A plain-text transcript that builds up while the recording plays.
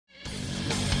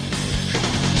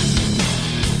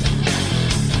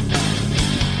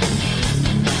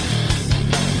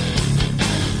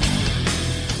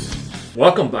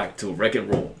Welcome back to Wreck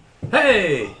and Roll.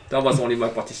 Hey! That was only my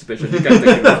participation. You guys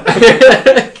take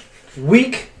it.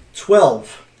 Week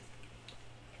 12.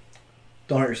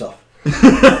 Don't hurt yourself.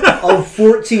 Of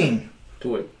 14.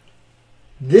 Do it.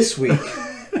 This week,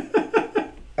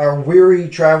 our weary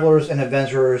travelers and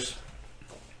adventurers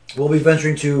will be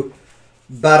venturing to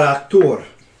Barak Tor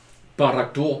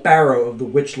Barrow of the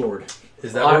Witch Lord.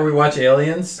 Is that where we watch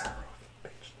Aliens?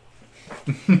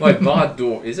 Wait, Barak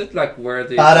Tor. Is it like where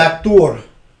they... Barak Tor.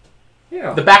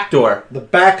 Yeah. The back door. The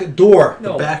back door.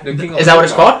 No, the king of Is that what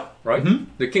it's Angmar, called? Right? Mm-hmm.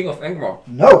 The king of Angmar.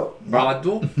 No. Barak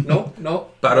Tor? No.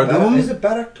 Baradoom? Is it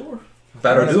Barak Tor?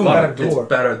 Baradoom. Baradoom. It's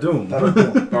Baradoom. Barak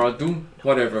Tor. Barak Tor?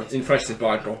 Whatever. In French, it's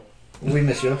Barak Tor. We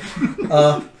miss you.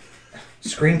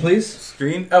 Screen, please.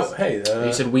 Screen? Oh, hey.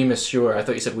 You said we miss you. I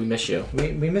thought you said we miss you.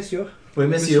 We miss you. we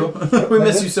miss you. We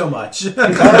miss you so much.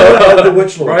 Barrow of the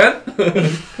Witch Lord.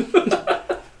 Brian?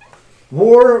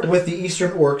 War with the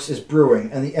Eastern Orcs is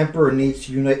brewing, and the Emperor needs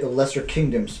to unite the lesser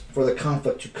kingdoms for the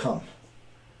conflict to come.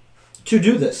 To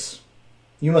do this,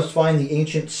 you must find the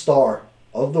ancient star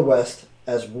of the West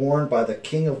as worn by the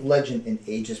King of Legend in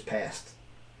ages past.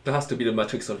 That has to be the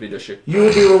matrix of leadership. You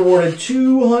will be rewarded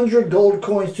 200 gold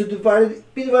coins to be divided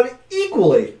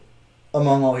equally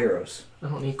among all heroes. I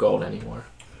don't need gold anymore.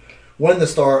 When the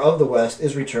Star of the West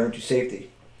is returned to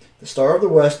safety. The Star of the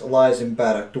West lies in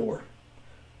Barak Tor.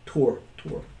 Tor?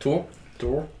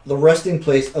 The resting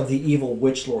place of the evil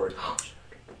Witch Lord.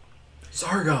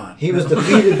 Sargon. He was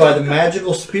defeated by the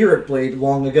magical Spirit Blade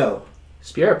long ago.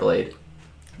 Spirit blade.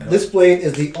 This blade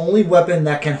is the only weapon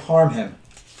that can harm him.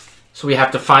 So we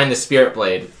have to find the spirit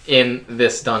blade in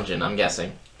this dungeon, I'm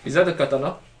guessing. Is that a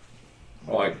katana?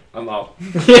 Alright, I'm out.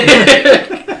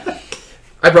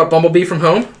 I brought Bumblebee from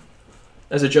home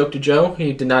as a joke to Joe.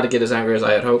 He did not get as angry as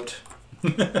I had hoped.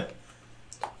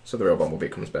 So the real Bumblebee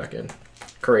comes back in.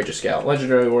 Courageous Scout.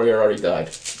 Legendary Warrior already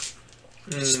died.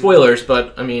 Spoilers,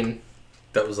 but I mean...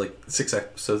 That was like 6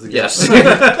 episodes ago. Yes.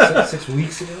 6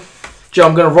 weeks ago? Joe,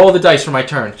 I'm going to roll the dice for my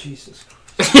turn. Jesus.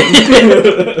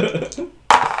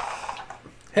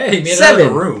 Hey, he made 7.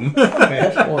 another room.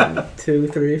 1, 2,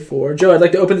 3, 4. Joe, I'd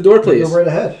like to open the door, please. Go right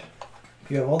ahead.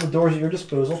 You have all the doors at your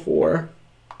disposal. 4,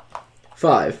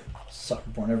 5. Sucker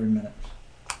born every minute.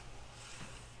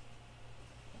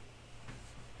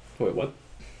 Wait, what?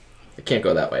 I can't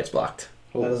go that way. It's blocked.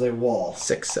 That is a wall.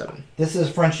 6, 7. This is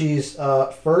Frenchie's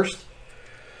first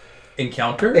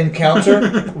Encounter?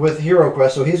 encounter with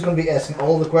HeroQuest, so he's going to be asking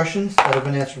all the questions that have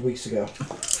been answered weeks ago.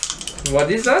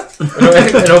 What is that?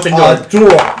 An open door.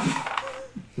 Door.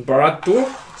 Barak Tor?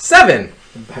 7.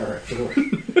 Barak Tor.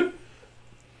 1,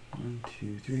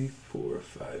 2, 3, 4,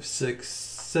 5, 6,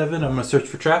 7. I'm going to search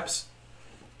for traps.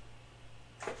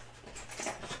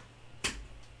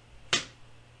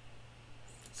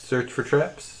 Search for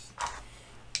traps.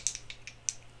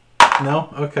 No?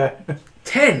 Okay.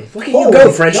 10. Look at Holy you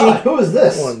go, Frenchie. God, who is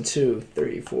this? 1, 2,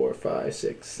 3, 4, 5,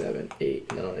 6, 7,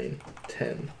 8, 9,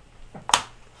 10.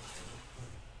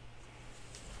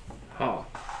 Oh.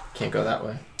 Can't go that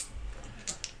way.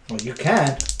 Well, you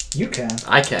can. You can.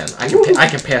 I can. I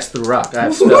can pass through rock. I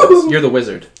have spells. You're the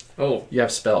wizard. Oh. You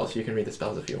have spells. You can read the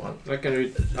spells if you want. I can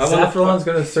read. Saffron's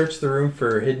going to search the room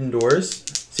for hidden doors,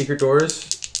 secret doors.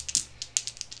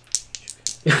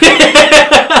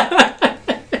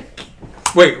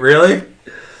 Wait, really?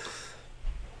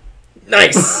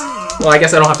 Nice. Well, I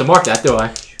guess I don't have to mark that, do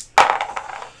I?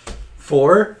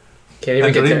 4. Can't even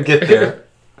I don't even get there.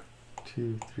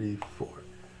 2, 3, 4.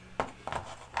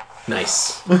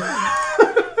 Nice.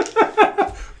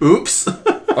 Oops.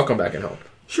 I'll come back and help.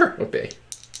 Sure. With B.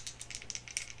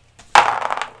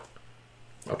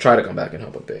 I'll try to come back and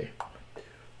help with B.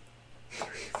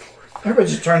 Everybody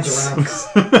just turns around.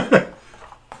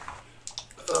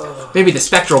 Maybe the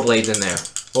spectral blade's in there.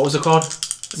 What was it called?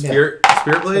 Spirit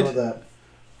blade? Some of that.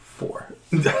 4.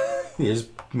 You just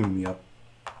move me up.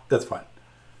 That's fine.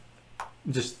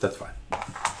 That's fine.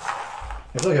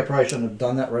 I feel like I probably shouldn't have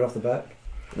done that right off the bat.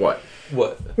 What?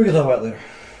 What? We can talk about it later.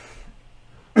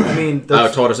 I mean, Oh,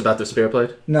 told us about the spirit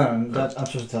blade? No, I'm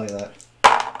supposed to tell you that.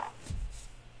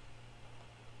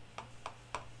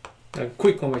 I'm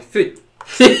quick on my feet.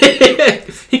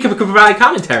 He could provide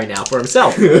commentary now for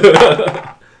himself.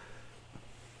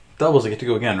 doubles, I get to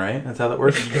go again, right? That's how that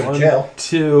works. Go to 1, jail.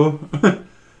 2.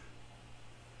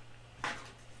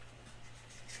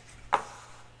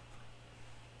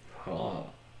 Ah.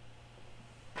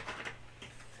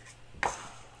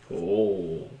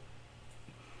 Oh.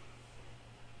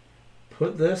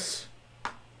 Put this.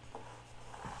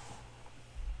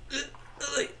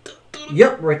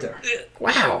 Yep, right there.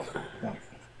 Wow.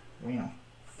 Yeah.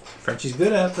 Frenchie's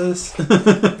good at this.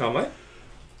 Am I?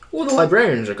 Well, the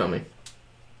librarians are coming.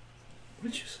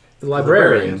 What did you say? The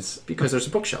librarians, because there's a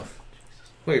bookshelf.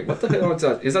 Wait, what the hell is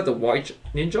that? Is that the white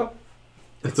ninja?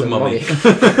 It's a mummy.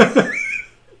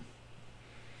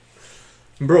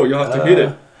 Bro, you have to hit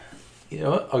it. You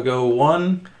know what? I'll go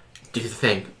 1, Do the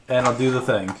thing. and I'll do the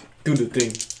thing. Do the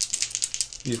thing.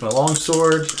 Use my long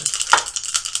sword.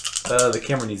 The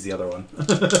camera needs the other one.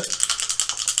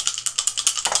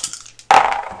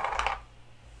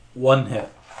 1 hit.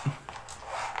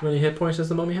 How many hit points does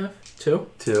the mummy have? 2?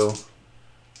 2.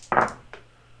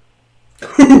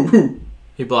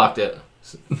 He blocked it.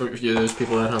 For you, those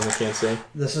people at home that can't see.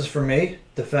 This is for me.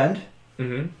 Defend.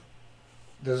 Mm-hmm.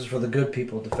 This is for the good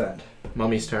people. Defend.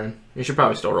 Mummy's turn. You should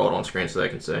probably still roll it on screen so they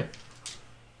can see.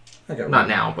 I got Not one.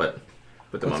 now, but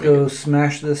the Let's mummy. go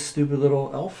smash this stupid little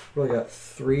elf. What do I got?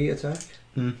 3 attack.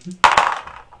 Mm-hmm.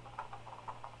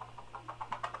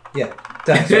 Yeah.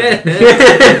 Thanks.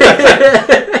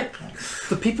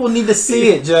 The people need to see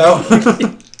it, Joe.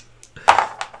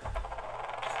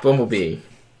 Bumblebee.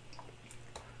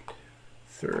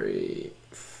 3,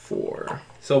 4.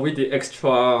 So with the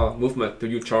extra movement, do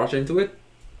you charge into it?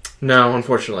 No,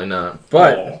 unfortunately not.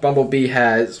 But Oh. Bumblebee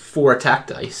has 4 attack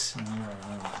dice.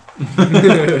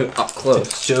 Up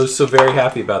close. Joe's so very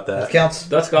happy about That that. counts.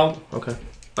 That's count. Okay.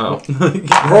 Oh.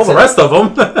 Roll the rest of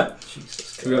them.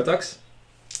 Jesus. 3 attacks.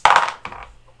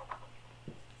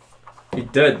 He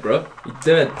dead, bro. He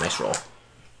dead. Nice roll.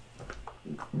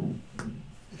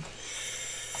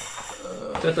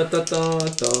 Da, da, da, da,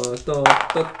 da, da,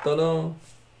 da, da.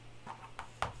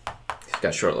 He's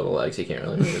got short little legs. He can't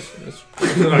really move his...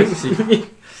 I see.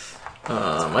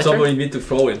 my turn? Somebody need to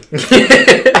throw in.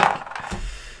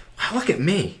 Wow, look at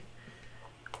me.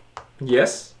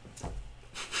 Yes.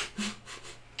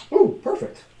 Ooh,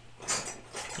 perfect.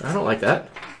 I don't like that.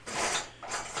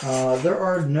 There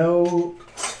are no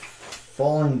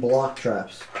falling block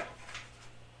traps.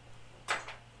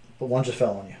 But one just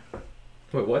fell on you.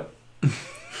 Wait, what?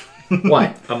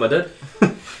 Why? Am I dead?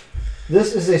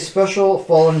 This is a special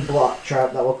falling block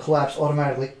trap that will collapse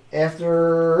automatically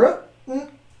after...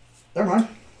 Never mind.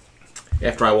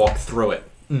 After I walk through it.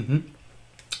 Mm-hmm.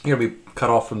 You're going to be cut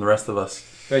off from the rest of us.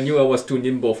 I knew I was too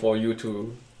nimble for me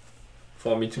to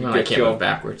No, I get can't move killed.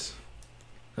 backwards.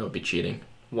 That would be cheating.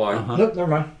 Why? Uh-huh. Nope,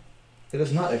 never mind. It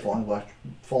is not a falling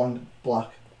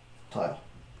block tile.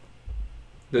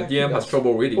 The Actually, DM has yes.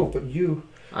 trouble reading. Oh, but you...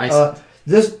 I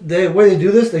the way they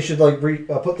do this, they should like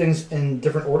put things in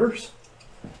different orders.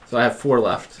 So I have 4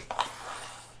 left.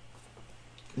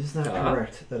 Is that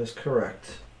correct? That is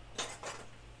correct.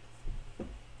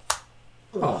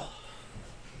 Oh.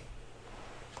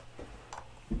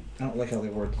 I don't like how they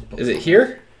word this. Is it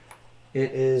here?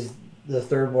 It is the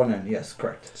third one in. Yes,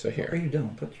 correct. So What are here. you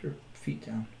doing? Put your feet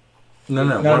down. No,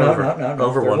 No, one no, over. no.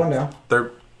 Over Third one. down.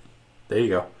 Third. There you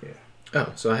go.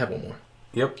 Oh, so I have 1 more.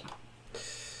 Yep.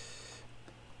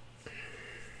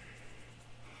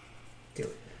 Do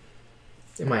it.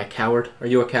 Am I a coward? Are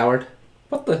you a coward?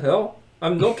 What the hell?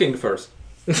 I'm knocking first.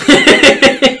 Who's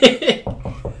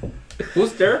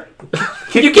there?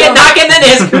 You can't knock and then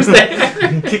ask who's there.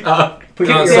 Put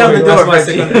Ah, your sorry, on the that's door, my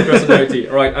Frenchie. second personality.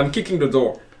 Alright, I'm kicking the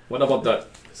door. What about that?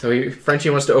 So Frenchie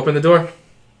wants to open the door?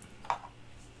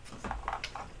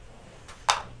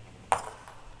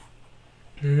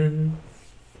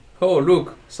 Oh,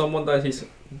 look. Someone that is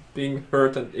being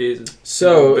hurt and is...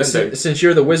 So, Band-Aid. since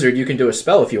you're the wizard, you can do a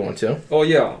spell if you want to. Oh,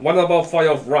 yeah. What about Fire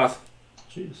of Wrath?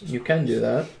 Jesus. You can do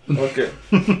that. Okay.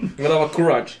 What about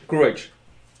Courage? Courage.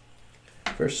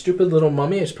 For a stupid little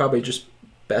mummy, it's probably just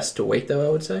best to wait, though, I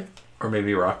would say. Or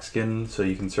maybe rock skin so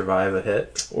you can survive a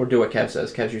hit. Or do what Kev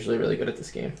says. Kev's usually really good at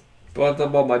this game. What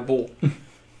about my bull?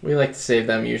 We like to save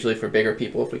them usually for bigger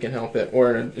people if we can help it,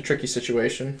 or in a tricky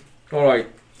situation. Alright.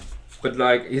 But,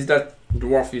 like, is that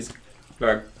dwarf is,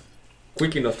 like,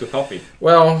 quick enough to help me?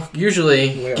 Well, usually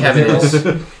Wait, Kevin is.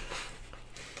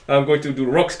 I'm going to do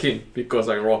rock skin because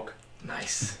I rock.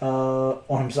 Nice.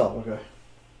 On himself. Okay.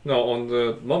 No, on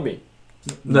the mummy.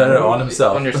 No, on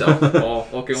himself. On yourself. Oh,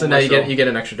 okay. So on now myself. you get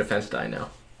an extra defense die now.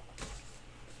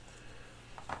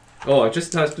 Oh, I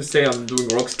just have to say I'm doing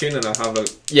rock skin and I have a...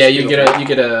 Yeah, you get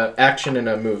a action and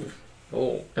a move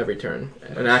Oh. every turn.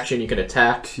 An action you can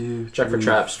attack, 2, check for 3,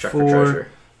 traps, check for 4. treasure.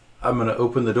 I'm going to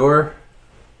open the door.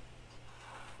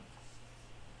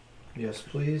 Yes,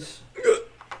 please.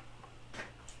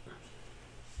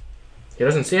 He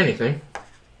doesn't see anything.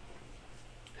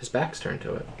 His back's turned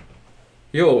to it.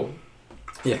 Yo.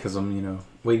 Yeah, because I'm,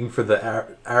 waiting for the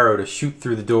arrow to shoot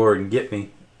through the door and get me.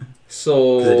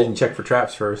 So... Because I didn't check for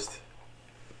traps first.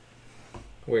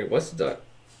 Wait, what's that?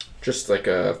 Just like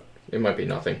a... It might be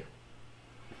nothing.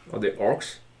 Are they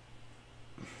orcs?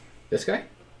 This guy?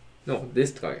 No,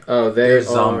 this guy. Oh, They're are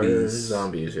zombies.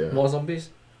 Zombies, yeah. More zombies?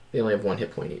 They only have 1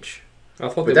 hit point each. I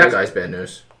thought But they that was- guy's bad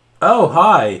news. Oh,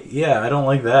 hi. Yeah, I don't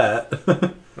like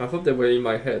that. I thought they were in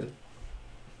my head.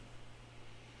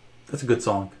 That's a good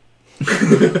song.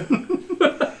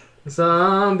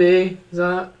 Zombie.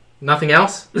 Nothing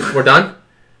else? We're done?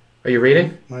 Are you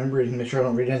reading? I'm reading. Make sure I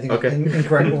don't read anything Okay. in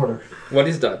incorrect order. What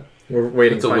is that? We're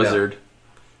waiting It's to a find wizard.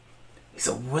 He's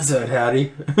a wizard,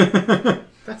 Hattie. out.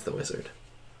 That's the wizard.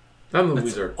 I'm a That's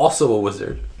wizard. also a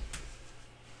wizard.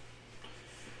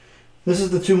 This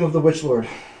is the tomb of the Witch Lord.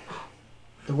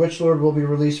 The Witch Lord will be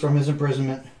released from his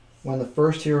imprisonment when the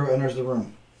first hero enters the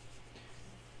room.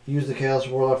 Use the Chaos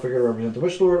Warlock figure to represent the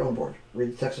Witch Lord on board.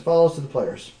 Read the text that follows to the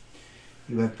players.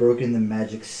 You have broken the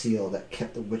magic seal that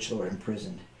kept the Witch Lord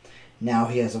imprisoned. Now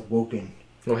he has awoken,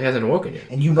 Well, he hasn't awoken yet.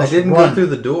 and you I must didn't run. go through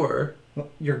the door. Well,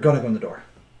 you're gonna go in the door.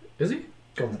 Is he?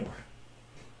 Go in the door.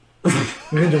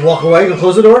 You're going to walk away and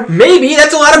close the door? Maybe!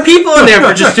 That's a lot of people in there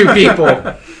for just 2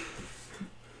 people!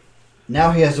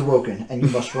 Now he has awoken, and you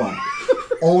must run.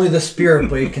 Only the Spirit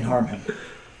Blade can harm him.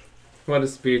 What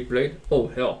is Spirit Blade? Oh,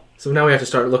 hell. So now we have to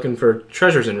start looking for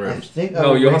treasures in I rooms. think I No,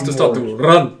 will you read have to start more. to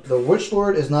run. The Witch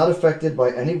Lord is not affected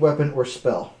by any weapon or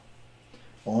spell.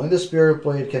 Only the Spirit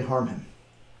Blade can harm him.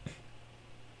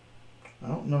 I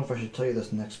don't know if I should tell you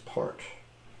this next part.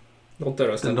 Don't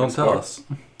tell us. Then that don't next tell part. us.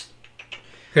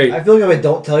 Hey, I feel like if I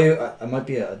don't tell you, I might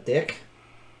be a dick.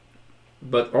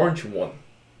 but aren't you one?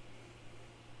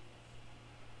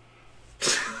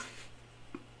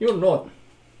 You're not.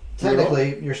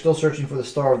 Technically, you're still searching for the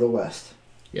Star of the West.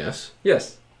 Yes.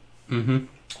 Yes, Mm-hmm.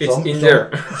 it's So- in so-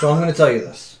 there. So I'm going to tell you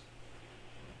this.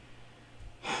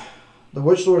 The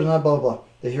Witch Lord is not blah blah blah.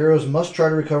 The heroes must try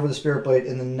to recover the Spirit Blade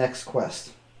in the next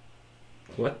quest.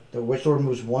 What? The Witch Lord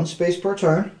moves 1 space per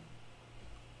turn,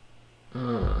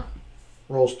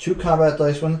 rolls 2 combat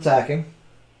dice when attacking,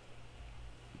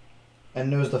 and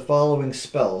knows the following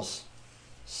spells: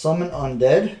 Summon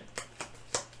Undead,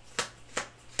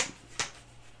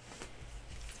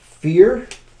 Fear,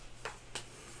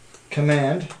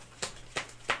 Command,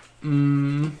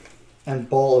 Mm, and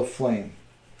Ball of Flame.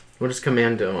 What does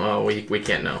command do? Oh, we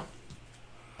can't know.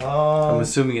 I'm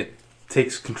assuming it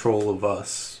takes control of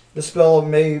us. The spell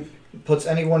puts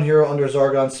any one hero under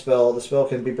Zargon's spell. The spell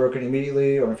can be broken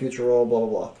immediately or in a future roll, blah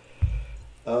blah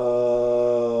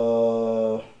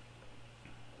blah.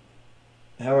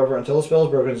 However, until the spell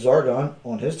is broken, Zargon,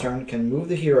 on his turn, can move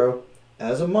the hero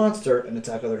as a monster and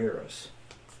attack other heroes.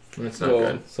 That's not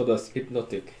good. So that's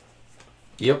hypnotic.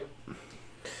 Yep.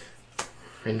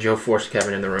 And Joe forced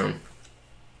Kevin in the room.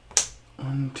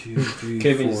 1, 2, 3,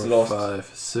 Kevin is 4, lost. 5,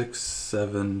 6,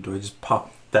 7. Do I just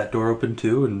pop that door open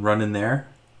too and run in there?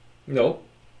 No.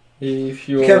 If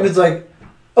you Kevin's like,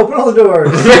 open all the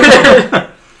doors!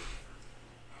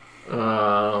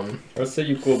 let's say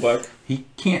you go back. He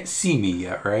can't see me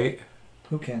yet, right?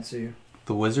 Who can't see you?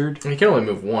 The wizard? You can only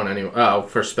move 1 anyway. Oh,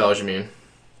 for spells, you mean?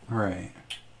 Right.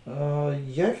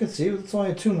 Yeah, I can see you. It's only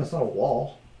a tomb. That's not a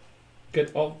wall.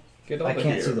 Get out I of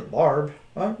can't here. see the barb.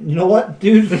 You know what,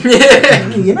 dude?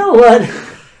 You know what?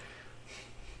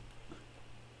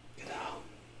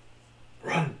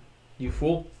 Run, you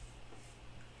fool.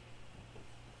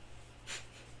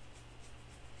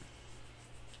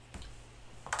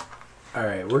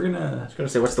 Alright, we're I gonna... was gonna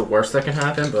say what's the worst that can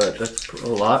happen, but that's a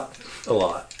lot. A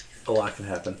lot. A lot can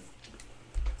happen.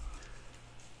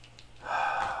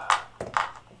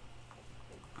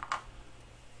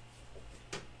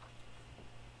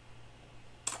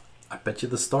 I bet you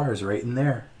the star is right in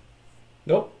there.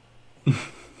 Nope.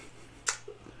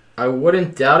 I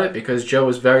wouldn't doubt it because Joe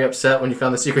was very upset when you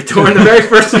found the secret door in the very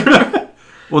first room.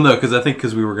 Well, no,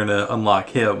 because we were gonna unlock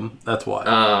him. That's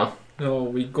why. No,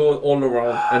 we go all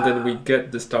around and then we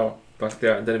get the star back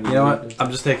there and then we. You know what?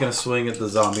 I'm just taking a swing at the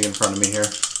zombie in front of me here.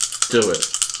 Do it.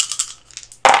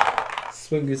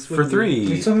 Swing it, swing For it. 3.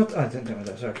 Did someone... I didn't tell me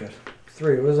that. Sorry, good.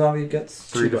 3. What zombie gets?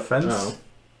 3 Two- defense. Oh,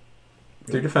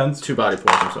 3 defense. 2 body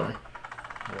points, I'm sorry.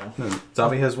 Well, No,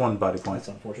 zombie has 1 body point. that's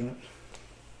unfortunate.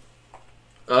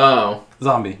 Oh,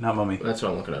 Zombie, not mummy. that's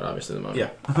what I'm looking at, obviously, the moment.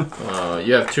 Yeah.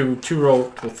 You have two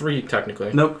roll, well, 3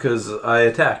 technically. Nope, because I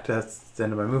attacked. That's the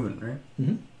end of my movement, right?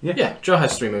 Mm-hmm. Yeah, Joe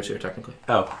has 3 moves here, technically.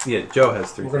 Oh, yeah, Joe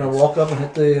has 3. We're gonna things. walk up and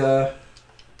hit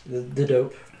the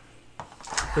dope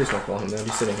Please don't call him that.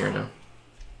 He's sitting here now.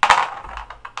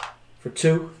 for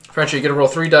 2. Frenchie, you get to roll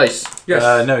 3 dice.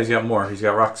 Yes. No, he's got more. He's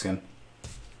got rock skin.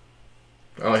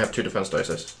 I only have 2 defense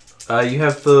dice. You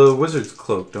have the wizard's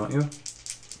cloak, don't you?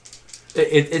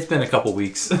 It's been a couple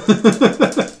weeks.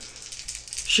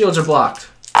 Shields are blocked.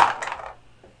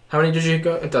 How many did you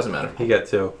go? It doesn't matter. He got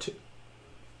 2.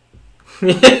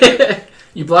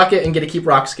 You block it and get to keep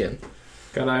rock skin.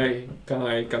 Can I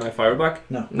fire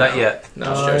back? No. Not yet.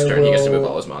 Now it's Joe's turn. He gets to move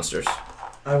all his monsters.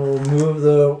 I will move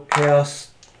the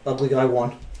Chaos Ugly Guy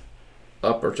 1.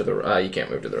 Up or to the right? You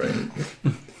can't move to the right.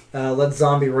 Let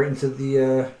Zombie right into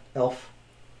the Elf.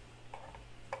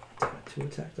 Damn it, 2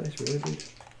 attack dice, really, dude?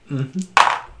 Mm-hmm.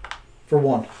 For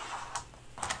 1. 5.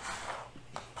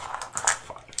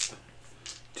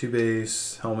 2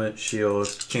 base, helmet, shield,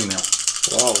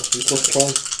 chainmail. Wow, this was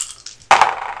strong.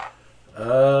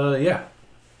 Yeah.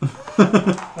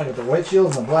 I got the white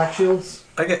shields and the black shields.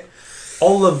 I get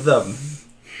all of them.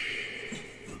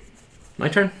 My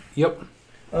turn? Yep.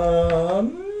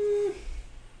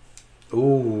 Ooh.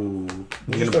 You're Just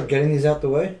gonna... start getting these out the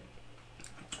way.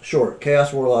 Sure.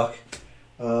 Chaos Warlock.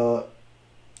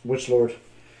 Witch Lord.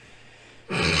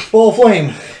 Ball of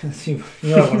Flame. You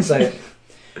know I want to say it.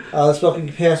 The spell can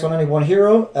be passed on any one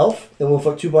hero, elf. It will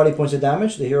inflict 2 body points of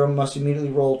damage. The hero must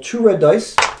immediately roll 2 red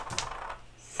dice.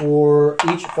 For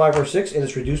each 5 or 6, it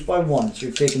is reduced by 1. So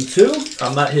you're taking 2.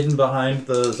 I'm not hidden behind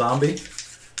the zombie.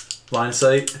 Line of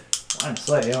sight. I'm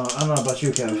saying, I don't know about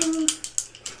you, Kev.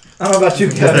 I don't know about you,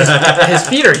 Kev. His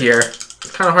feet are here.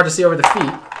 It's kind of hard to see over the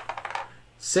feet.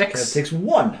 6. Kev takes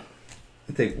 1.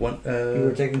 I take 1. You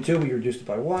were taking 2, but you reduced it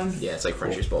by 1. Yeah, it's like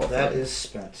Frenchie's ball. That is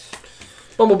spent.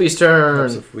 Bumblebee's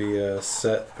Perhaps turn. if we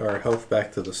set our health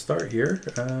back to the start here.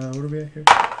 What are we at here?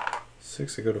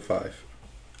 6, I go to 5.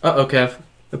 Uh-oh, Kev.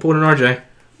 I pulled an RJ.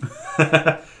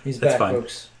 He's That's back, fine.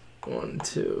 folks. 1,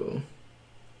 2,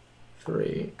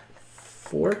 3,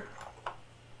 4.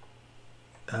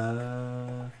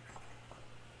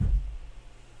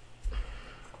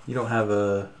 You don't have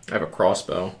a... I have a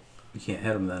crossbow. You can't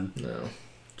hit him then. No.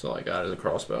 That's all I got is a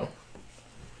crossbow.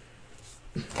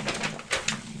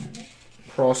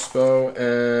 Crossbow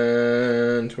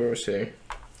and... Where was he?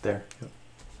 There. Yep.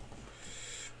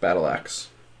 Battle axe.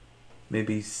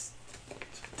 Maybe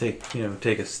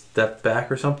take a step back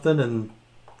or something, and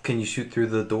can you shoot through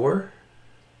the door?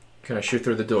 Can I shoot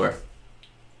through the door?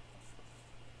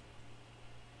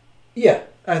 Yeah,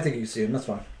 I think you can see him. That's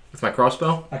fine. With my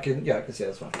crossbow? I can see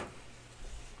that's fine.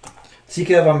 See,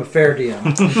 Kev, I'm a fair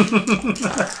DM.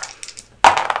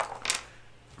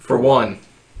 For 1.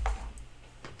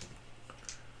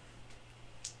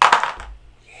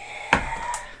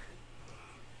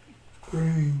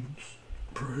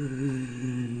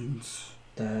 Brains.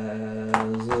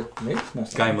 Does it make no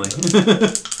sense? Gimli.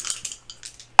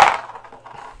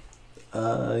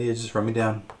 Yeah, just run me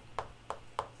down.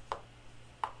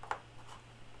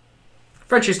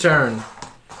 Frenchie's turn.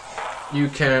 You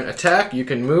can attack, you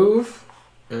can move,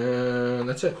 and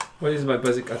that's it. What is my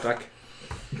basic attack?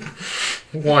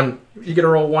 1. You get to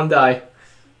roll 1 die.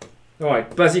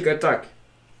 Alright, basic attack.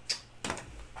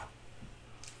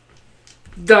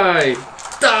 Die!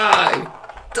 Die!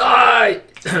 Die!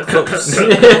 Close.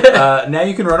 Now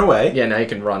you can run away. Yeah, now you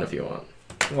can run if you want.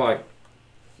 Why?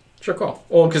 Sure, call.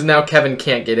 Well, because now Kevin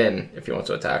can't get in if he wants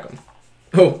to attack him.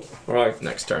 Oh, alright.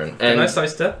 Next turn. Can I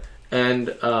sidestep? And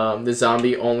the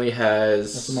zombie only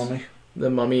has... That's the mummy. The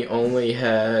mummy only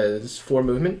has 4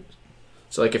 movement.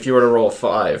 So, like, if you were to roll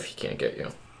 5, he can't get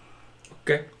you.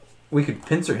 Okay. We could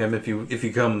pincer him if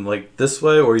you come like this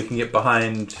way, or you can get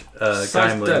behind Gimli.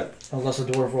 Sidestep. Unless the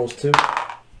dwarf rolls 2.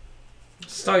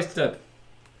 Sidestep.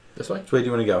 This way? Which way do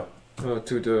you want to go?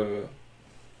 To the...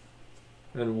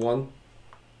 And 1.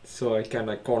 So I can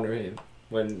like corner him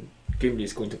when Gimli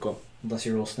is going to come. Unless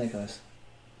you roll snake eyes.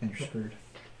 And you're screwed.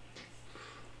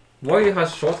 Why he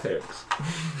has short hairs?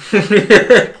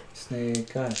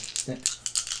 Snake eyes. Snake.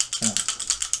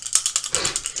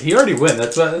 He already went.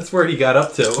 That's where he got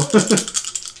up to.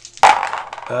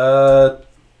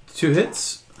 2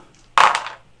 hits.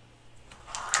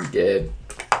 He did.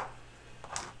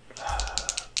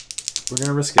 We're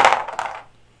gonna risk it.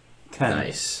 10.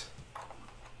 Nice.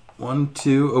 1,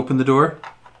 2. Open the door.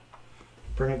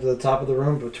 Bring it to the top of the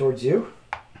room, but towards you.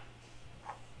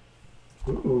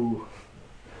 Ooh.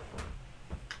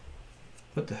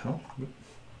 What the hell?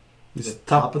 The Just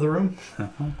top of the room?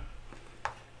 Uh-huh.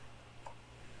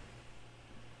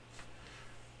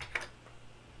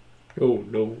 Oh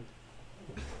no.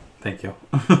 Thank you.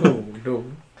 Oh no.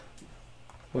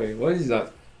 Wait, what is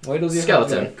that? Why does he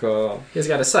Skeleton. have like He's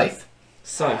got a scythe.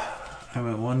 scythe? I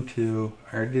went 1, 2.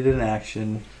 I already did an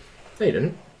action. No, you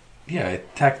didn't. Yeah, I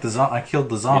attacked the zombie. I killed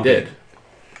the zombie. You did.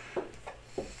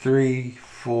 3,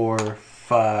 4,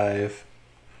 5.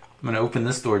 I'm gonna open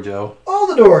this door, Joe. All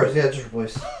the doors! Yeah, just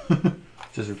replace.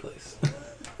 Just replace.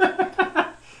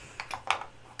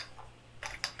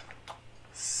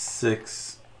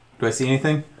 6. Do I see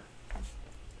anything?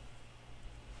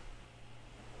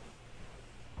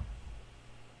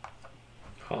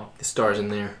 Huh. This Star's in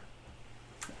there.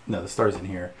 No, the star's in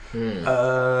here.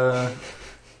 Hmm.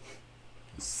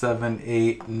 7,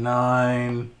 8,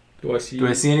 9. Do I see? Do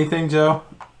I see anything, Joe?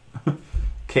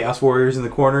 Chaos Warriors in the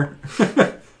corner.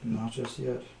 Not just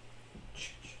yet.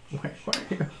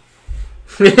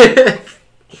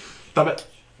 Stop it.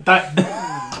 Die.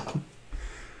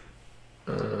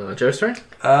 Joe's turn?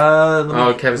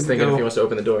 Kevin's thinking if he wants to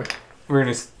open the door. We're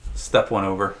going to step one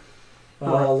over.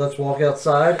 Let's walk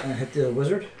outside and hit the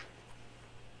wizard.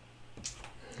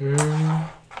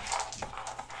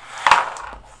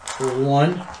 For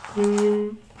 1.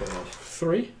 Bad.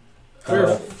 3?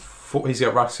 4, he's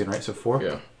got rock skin, right? So 4?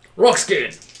 Yeah. Rock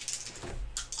skin!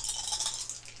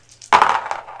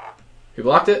 You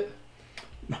blocked it?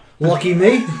 Lucky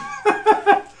me.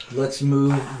 Let's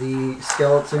move the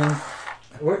skeleton.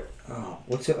 Where? Oh,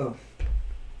 what's it? Oh.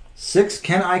 6.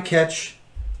 Can I catch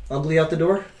Ugly out the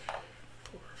door? 4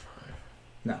 or 5.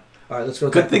 No. All right, let's go.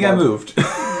 Good thing I moved.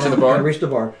 To the bar? I reached the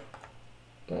bar.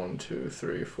 1, 2,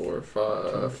 3, 4,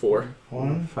 5, 4.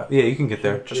 1. 5. Yeah, you can get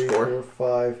there. Just 3, 4. 4,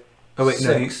 5. Oh wait,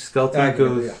 no, 6. skeleton I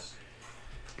goes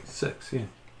yeah. 6. Yeah.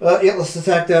 Yeah, let's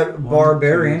attack that 1,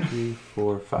 barbarian 2, 3,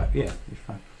 4, 5. Yeah, you're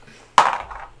fine.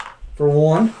 for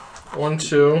 1. 1,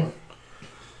 2,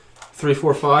 3,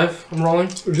 4, 5. I'm rolling.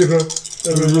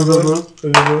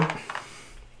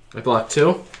 I block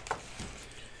 2.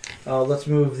 Let's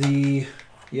move the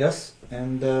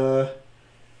and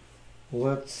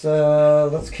let's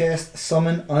cast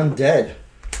Summon Undead.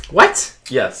 What?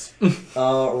 Yes.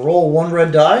 Roll 1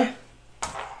 red die.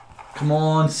 Come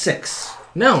on, 6.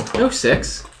 No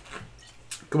 6.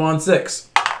 Come on, 6.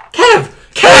 Kev!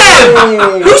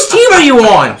 Kev! Whose team are you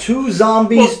on? 2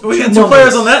 zombies. Well, we got 2 mummies.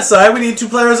 players on that side. We need 2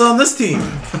 players on this team.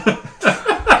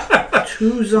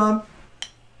 2 zombies.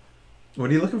 What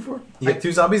are you looking for? You got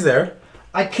 2 zombies there.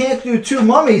 I can't do 2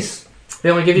 mummies. They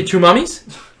only give you 2 mummies?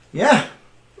 Yeah.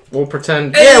 We'll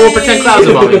pretend. Yeah, we'll pretend Cloud's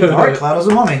a mummy. Alright, Cloud is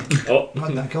a mummy. Oh.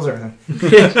 That kills everything.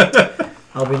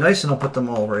 I'll be nice and I'll put them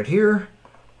all right here.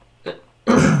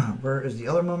 Where is the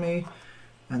other mummy?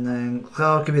 And then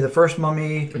Cloud could be the first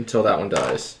mummy. Until that one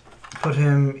dies. Put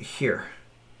him here.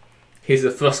 He's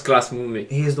a first class mummy.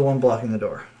 He is the one blocking the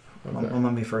door. Okay. I'm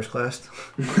mummy first class.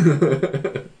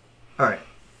 Alright.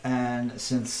 And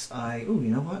since ooh, you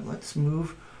know what? Let's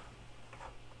move.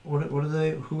 What are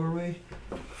they? Who are we?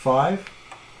 5?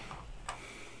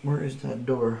 Where is that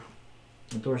door?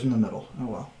 The door's in the middle. Oh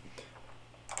well.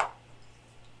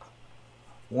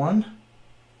 1,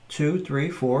 2, 3,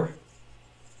 4,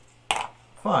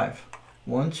 5.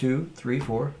 1, 2, 3,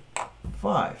 4,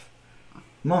 5.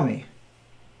 Mummy.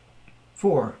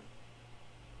 4.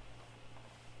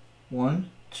 1,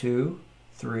 2,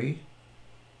 3,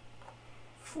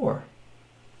 4.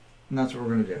 And that's what we're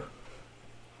gonna do.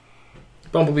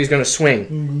 Bumblebee's gonna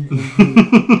swing.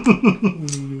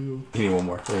 You need 1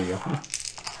 more. There you go.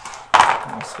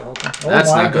 Oh, skeleton. Oh, That's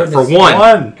my not good. goodness. For 1.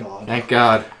 1. God. Thank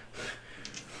God.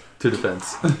 To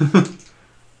defense.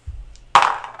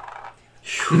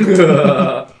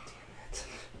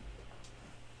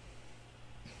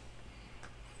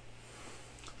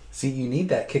 See, you need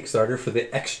that Kickstarter for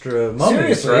the extra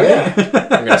mummies, Seriously, right? yeah.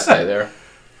 I'm gonna stay there.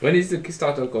 When is the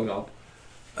Kickstarter going out?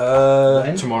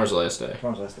 When? Tomorrow's the last day.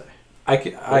 Tomorrow's last day. I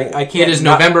can't. It is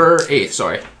not- November 8th,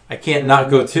 sorry. I can't not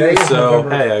go too. Today is So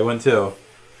November. hey, I went too.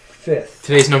 5th.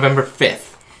 Today's November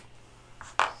 5th.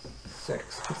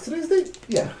 6th. What's today's date?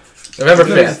 Yeah. November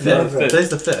Today's 5th. the 5th. Today's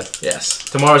the 5th. Yes.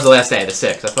 Tomorrow's the last day, the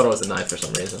 6th. I thought it was the 9th for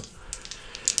some reason.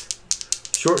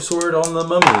 Short sword on the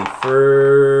mummy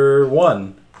for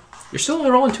 1. You're still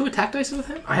only rolling 2 attack dice with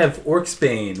him? I have Orc's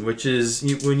Bane, which is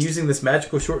when using this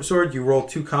magical short sword, you roll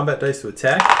 2 combat dice to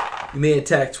attack. You may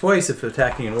attack twice if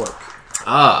attacking an orc.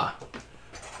 Ah.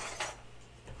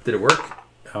 Did it work?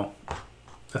 Oh,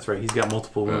 that's right. He's got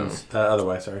multiple wounds.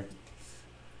 Otherwise, sorry.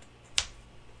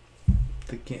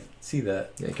 They can't see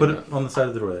that. Yeah, Put it on the side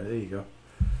of the door there. There you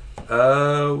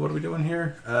go. What are we doing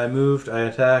here? I moved. I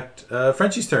attacked.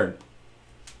 Frenchie's turn.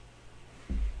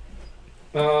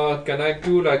 Can I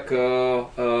do like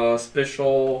a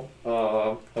special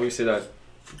how you say that?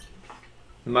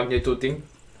 Magneto thing?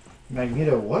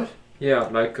 Magneto what? Yeah,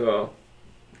 like no?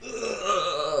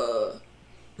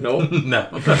 No.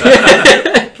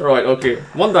 Right, okay.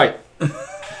 1 die.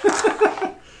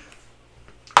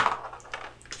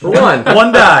 For 1.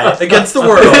 1 die against the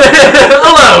world.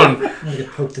 Alone! I'm gonna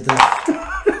get poked to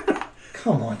death.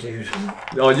 Come on, dude.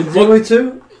 Oh, you Is he only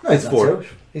 2? No, he's It's not 4. 2.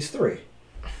 He's 3.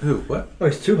 Who? What? Oh,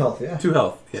 he's 2 health, yeah. 2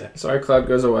 health. Yeah. Sorry, Cloud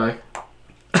goes away.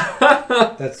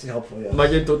 That's helpful, yeah.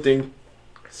 Magneto thing.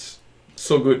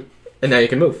 So good. And now you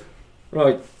can move.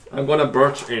 Right, I'm gonna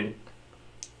burst in.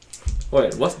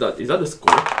 Wait, what's that? Is that a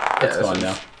score? It's Yeah, gone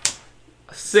now.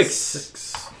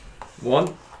 6.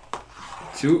 1,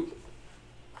 2.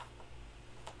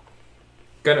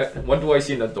 What do I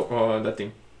see in that door? That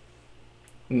thing?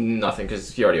 Nothing,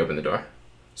 because you already opened the door.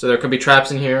 So there could be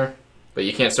traps in here, but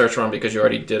you can't search for them because you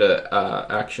already did a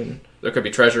action. There could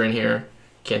be treasure in here.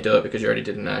 Can't do it because you already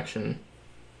did an action.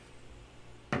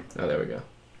 Oh, there we go.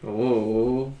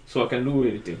 Oh, so I can do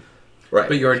anything. Right.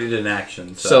 But you already did an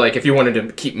action. So, like, if you wanted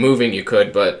to keep moving, you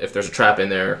could, but if there's a trap in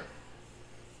there...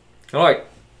 Alright.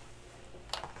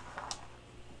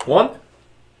 1,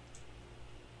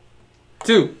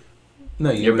 2.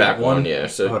 No, You're back one, yeah.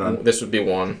 So Hold on. this would be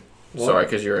 1. Sorry,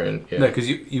 because you're in... Yeah. No, because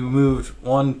you moved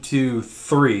 1, 2,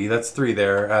 3. That's 3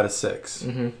 there out of 6.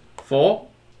 4,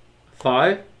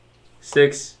 5,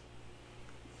 6.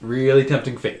 Really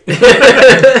tempting fate.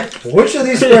 Which of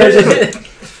these squares is it?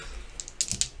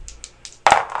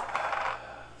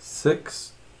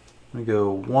 6. I'm going to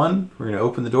go 1. We're going to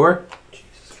open the door.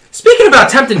 Speaking about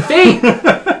tempting fate! We're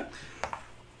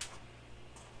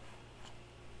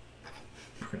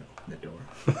gonna open the door.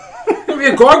 There'll be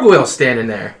a gargoyle standing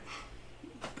there.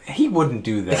 He wouldn't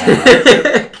do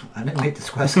that. I didn't make this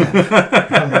quest now.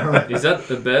 Is that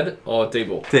a bed or a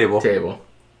table? Table. Table.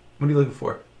 What are you looking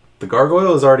for? The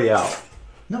gargoyle is already out.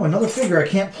 No, another figure I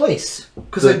can't place.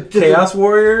 Because The Chaos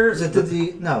Warrior?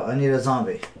 No, I need a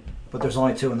zombie. But there's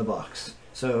only 2 in the box.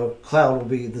 So Cloud will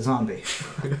be the zombie.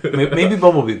 Maybe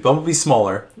Bumblebee. Bumblebee's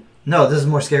smaller. No, this is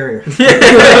more scarier.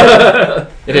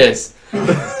 It is.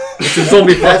 It's a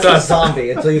zombie That's a fantastic.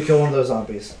 zombie until you kill one of those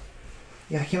zombies.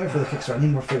 Yeah, I can't wait for the Kickstarter. I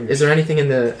need more figures. Is there anything in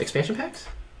the expansion packs?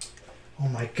 Oh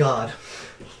my god.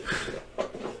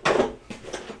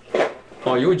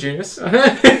 Oh, you're a genius.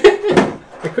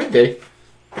 It could be.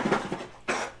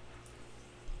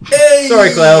 Hey!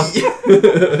 Sorry, Cloud.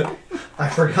 I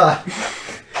forgot.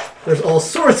 There's all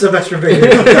sorts of extra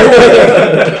figures.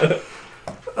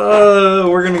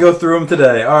 We're going to go through them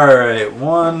today. Alright,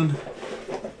 1,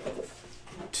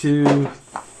 2...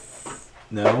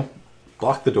 No.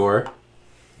 Block the door.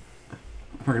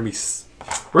 We're going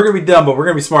to be dumb, but we're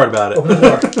going to be smart about it. Open the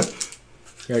door.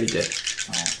 You already did.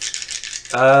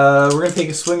 We're going to take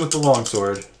a swing with the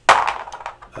longsword.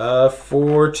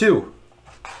 For 2.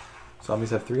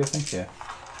 Zombies have 3, I think? Yeah.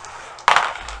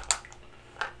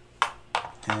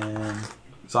 And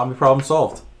zombie problem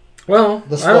solved. Well,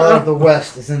 The Star of the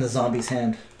West is in the zombie's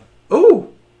hand.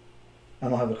 Ooh! I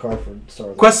don't have a card for Star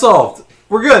of the Quest solved.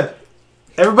 We're good.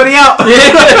 Everybody out!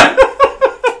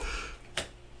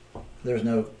 There's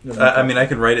no I mean, I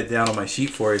can write it down on my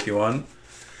sheet for you if you want.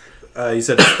 You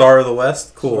said Star of the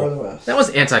West? Cool. Star of the West. That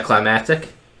was anticlimactic.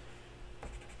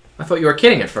 I thought you were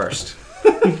kidding at first.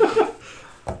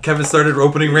 Kevin started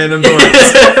opening random doors.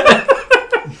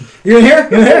 You in here?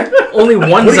 You in here? Only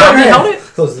one What do you got zombie in your held hand?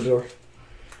 it? Close the door.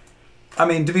 I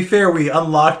mean, to be fair, we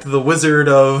unlocked the Wizard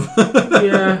of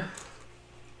Yeah.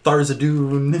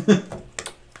 Tharzadoon.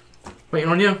 Waiting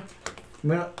on you.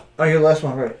 Oh, your last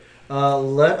one, right.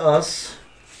 Let us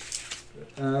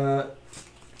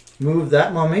move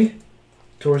that mummy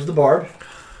towards the barb.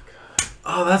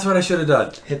 Oh, that's what I should have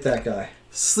done. Hit that guy.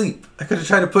 Sleep. I could have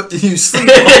tried to put you sleep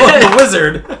on the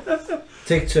Wizard.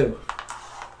 Take 2.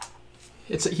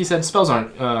 He said spells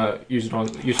aren't useful on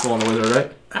the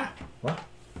wizard, right? What?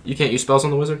 You can't use spells on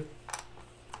the wizard?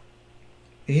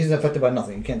 He's affected by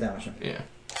nothing. You can't damage him. Yeah.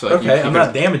 So like, Okay, you I'm could-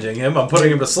 not damaging him. I'm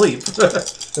putting him to sleep.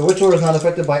 The Witch Order is not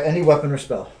affected by any weapon or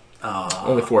spell.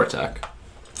 Only 4 attack.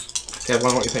 Okay,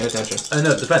 why weren't you paying attention?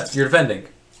 No, defense. You're defending.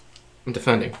 I'm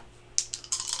defending.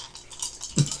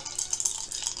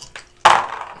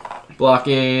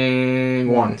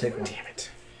 Blocking 1. Take 1. Damn it.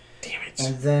 Damn it.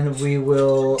 And then we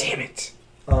will Damn it.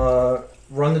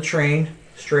 run the train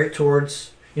straight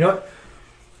towards. You know what?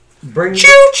 Bring.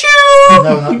 Choo choo!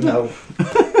 No.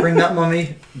 Bring that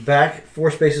mummy back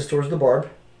 4 spaces towards the barb.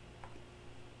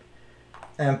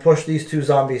 And push these 2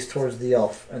 zombies towards the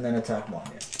elf, and then attack one.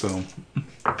 Yeah. Boom.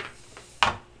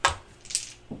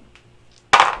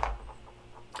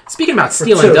 Speaking about For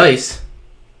stealing 2. dice,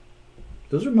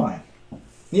 Those are mine.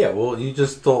 Yeah, well, you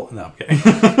just stole... No, I'm kidding.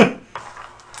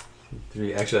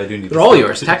 3. Actually, I do need they're all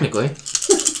yours, technically.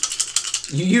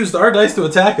 You used our dice to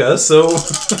attack us, so...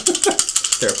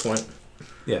 Fair point.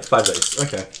 Yeah, 5 dice.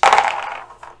 Okay.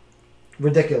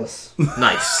 Ridiculous.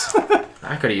 Nice.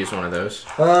 I could have used one of those.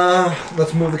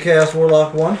 Let's move the Chaos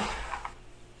Warlock 1.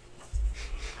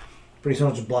 Pretty soon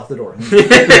I'll just block the door.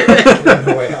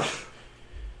 No way out.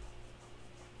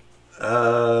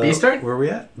 Beast turn? Where are we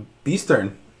at? Beast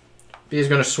turn. B is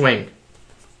going to swing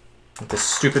with this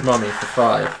stupid mummy for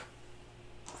 5.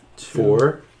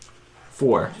 4.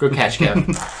 4. Good catch, Kev.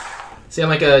 See, I'm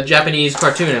like a Japanese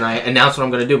cartoon, and I announce what I'm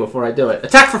going to do before I do it.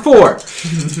 Attack for 4!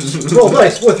 Roll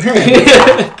dice with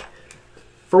hand.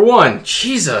 For 1.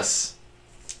 Jesus.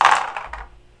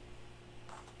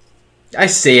 I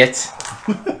see it.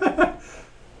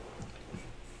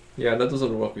 Yeah, that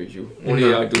doesn't work with you. No.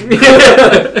 Only I do.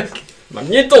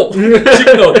 Magneto!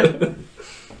 Signal!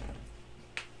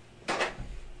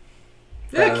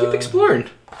 Yeah, keep exploring.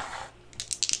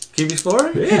 Keep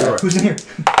exploring? Yeah. Sure. Who's in here?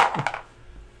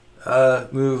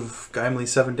 Move Gimli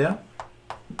 7 down.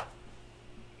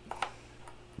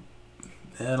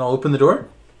 And I'll open the door.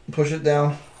 Push it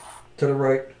down to the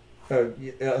right.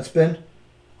 Spin.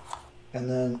 And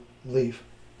then leave.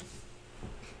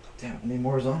 Damn, I need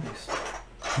more zombies.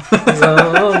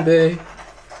 Zombie.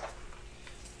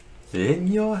 In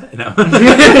your head. No.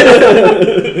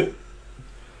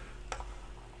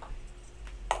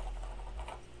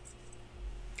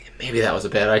 Maybe that was a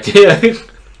bad idea.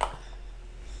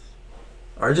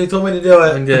 RJ told me to do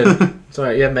it. I did. It's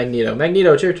alright, you have Magneto.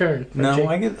 Magneto, it's your turn. No,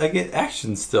 Frenchie. I get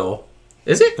action still.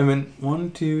 Is it? I mean,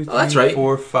 1, 2, 3, that's right.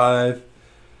 4, 5.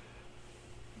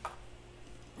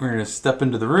 We're gonna step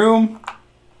into the room,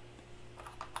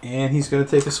 and he's gonna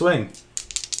take a swing.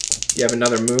 You have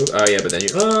another move? Oh, yeah, but then you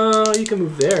can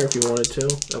move there if you wanted to.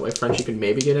 That way Frenchie can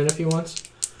maybe get in if he wants.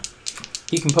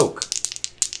 He can poke.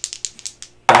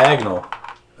 Diagonal.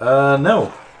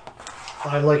 No.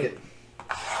 I like it.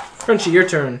 Frenchie, your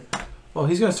turn. Well,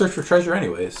 he's gonna search for treasure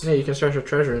anyways. Yeah, you can search for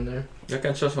treasure in there. You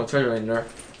can search for treasure in there.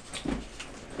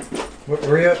 Where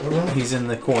are you at? What room? He's in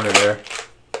the corner there.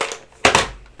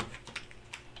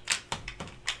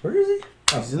 Where is he?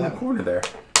 He's in the corner there.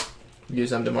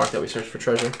 Use them to mark that we search for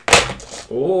treasure.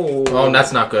 Oh. Oh,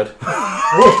 that's not good.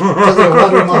 Sounds like a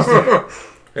wandering monster.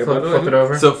 Hey, by the way, Flip it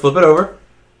over. So flip it over.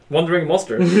 Wandering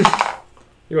monster.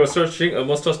 You are searching, a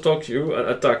monster stalks you and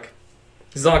attack.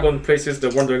 Zargon places the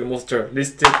wandering monster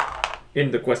listed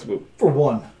in the quest book. For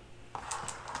 1.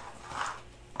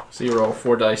 So you roll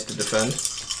 4 dice to defend.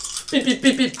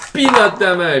 Peanut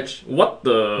damage! What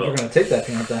We're the? gonna take that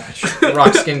peanut damage.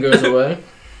 Rock skin goes away.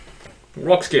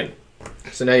 Rock skin.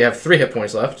 So now you have 3 hit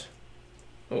points left.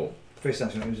 Oh. Face down,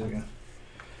 gonna use it again.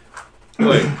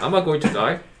 Wait, am I going to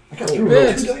die? I got Oh, through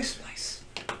man. 2 dice. Nice.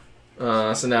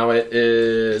 So now it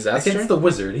is Zat's turn? Against the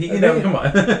wizard. He, come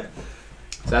on.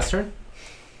 Zat's turn?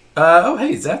 Oh,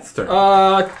 hey, Zat's turn.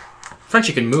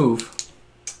 Frenchie can move.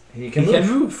 He he can can move.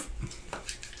 move.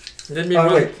 Let me Oh,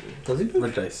 run. wait. Does he move?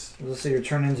 Red dice. Let's see your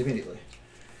turn ends immediately.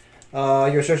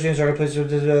 Your search engine started places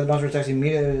the monster attacks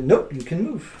immediately. Nope, you can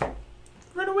move.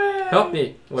 Run away. Help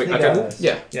me. Wait, Snake I can eyes.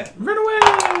 move? Yeah. Run away.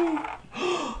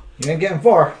 You ain't getting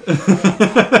far.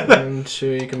 And so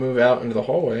you can move out into the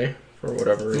hallway for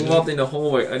whatever reason. Not in the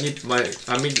hallway. I need the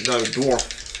dwarf.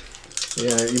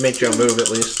 Yeah, you make Joe move at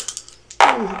least.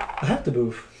 I have to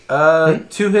move.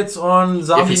 2 hits on If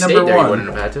zombie he stayed number there, 1. you wouldn't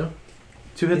have had to.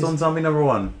 2 hits on zombie number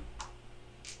 1.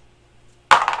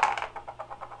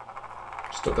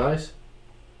 Still dies.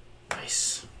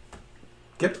 Nice.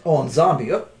 Oh, on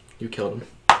zombie. Oh, You killed him.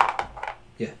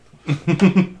 Yeah.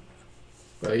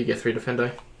 Well, you get 3 defend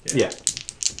die. Yeah.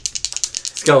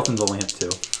 Skeletons only have 2.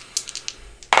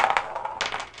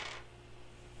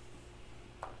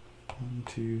 1,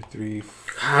 2, 3,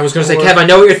 4. I was gonna say, Kev, I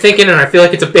know what you're thinking, and I feel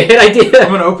like it's a bad I'm idea.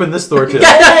 gonna open this door too.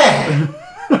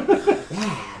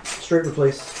 straight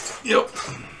replace. Yep.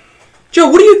 Joe,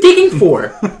 what are you digging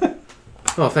for?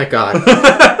 Oh, thank God.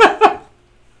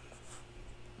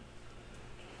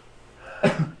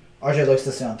 RJ likes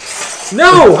the sound.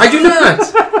 No, I do not.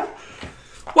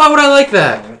 Why would I like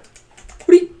that? What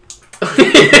are you...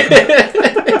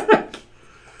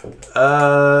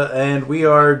 And we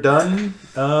are done.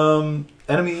 Enemy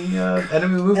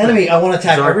movement. Enemy, I want to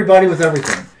attack Sorry. everybody with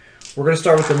everything. We're going to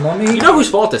start with the mummy. You know whose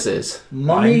fault this is?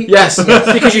 Mummy. Yes,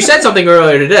 because you said something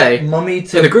earlier today. Mummy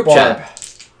to In the group Barb. chat.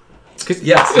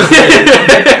 Yes.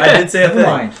 I did say a Never thing.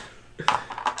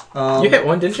 mind. You hit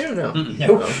one, didn't you? No.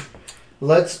 Nope.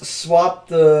 Let's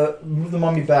swap move the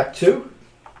mummy back too.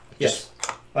 Yes.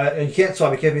 And you can't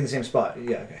swap. You can't be in the same spot.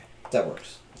 Yeah. Okay. That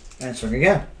works. And swing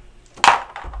again.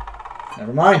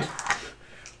 Never mind.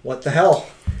 What the hell?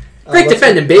 Great Let's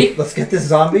defending, B. Let's get this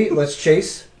zombie. Let's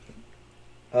chase.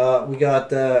 We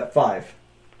got 5.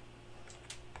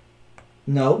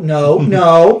 No.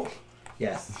 No.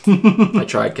 Yes. I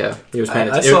tried, Kev. He was paying,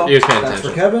 I saw. he was paying That's for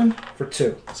attention. Kevin for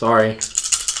 2. Sorry.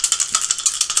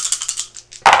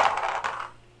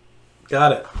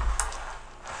 Got it.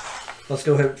 Let's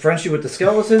go hit Frenchie with the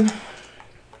skeleton.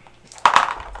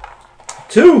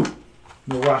 2.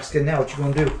 No rock skin now. What you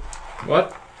gonna do?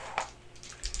 What?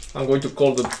 I'm going to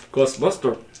call the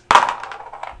Ghostbuster.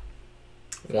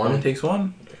 One 1. takes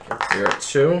 1. You're at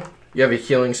 2. You have a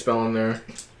healing spell in there.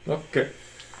 Okay.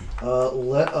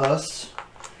 Let us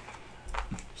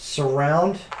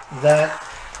surround that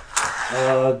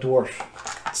dwarf.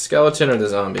 Skeleton or the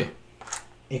zombie?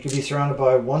 It could be surrounded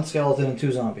by one skeleton and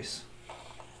 2 zombies.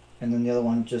 And then the other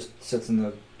one just sits in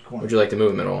the corner. Would you like to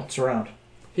move him at all? Surround.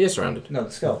 He is surrounded. No,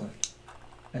 the skeleton.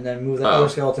 And then move that other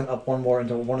skeleton up one more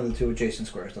into one of the 2 adjacent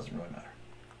squares. Doesn't really matter.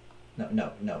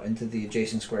 No. Into the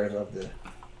adjacent squares of the...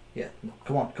 Yeah.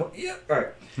 Come on. Yeah.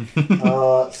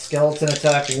 Alright. Skeleton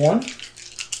attack 1.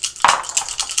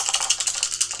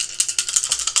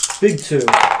 Big 2.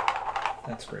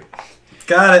 That's great.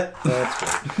 Got it. That's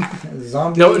great.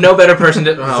 Zombie. No better person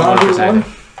to... Zombie 1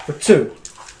 for 2.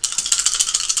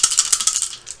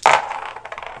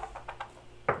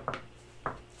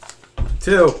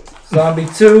 Zombie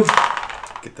 2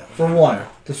 Get that for 1.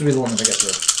 This would be the one that I get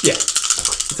through. Yeah.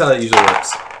 That's how that usually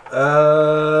works.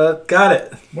 Got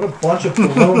it. What a bunch of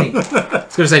baloney. I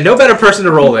was going to say, no better person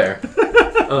to roll there.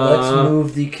 Let's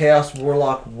move the Chaos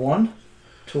Warlock 1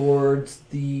 towards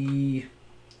the...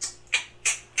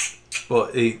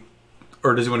 Well,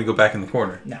 or does he want to go back in the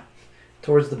corner? No.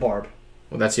 Towards the barb.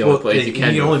 Well, that's the only place you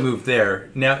can He move. only moved there.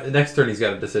 Now, the next turn he's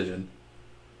got a decision.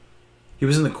 He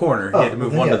was in the corner. He had to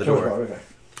move one to the door. Okay.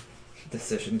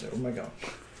 Decisions. Oh my god.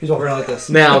 He's walking around like this.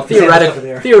 Now,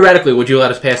 theoretically, would you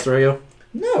let us pass through you?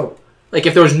 No. Like,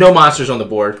 if there was no monsters on the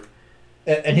board,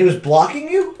 And he was blocking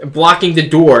you? blocking the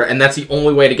door, and that's the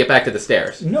only way to get back to the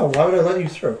stairs. No, why would I let you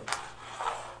through?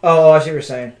 Oh, I see what you're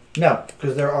saying. No,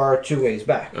 because there are 2 ways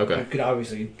back. Okay. You could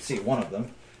obviously see one of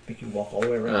them. Make you walk all the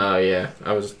way around. Oh, yeah.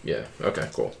 Okay,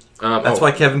 cool. That's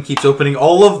why Kevin keeps opening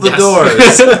all of the Yes.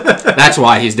 doors. That's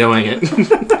why he's doing it.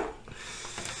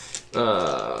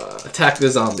 Attack the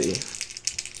zombie.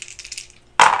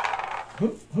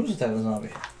 Who's attacking the zombie?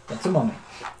 That's a mummy.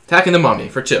 Attacking the mummy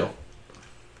for 2.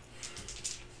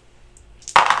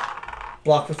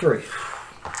 Block for 3.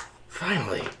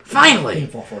 Finally. He Finally!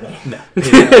 didn't fall for it. No. He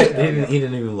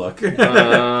didn't even look.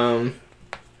 Can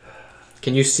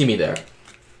you see me there?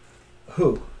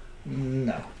 Who?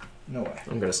 No. No way.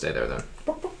 I'm gonna stay there then.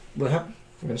 What happened?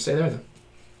 I'm gonna stay there then.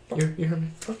 You heard me?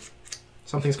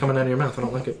 Something's coming out of your mouth. I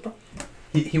don't like it.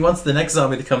 He wants the next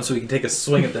zombie to come so he can take a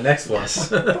swing at the next one.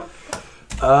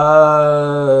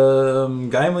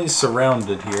 Gimli's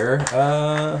surrounded here.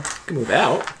 You can move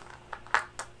out.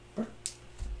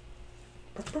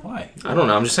 Why? I don't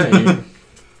know. I'm just saying.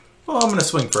 Well, I'm gonna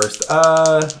swing first.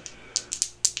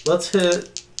 Let's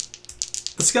hit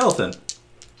the skeleton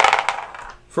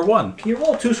for 1. Can you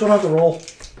roll 2 so I don't have to roll?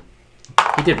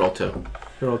 He did roll 2.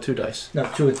 He rolled 2 dice. No,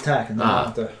 2 attack and then I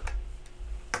have to...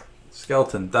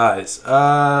 Skeleton dies.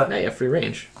 Now you have free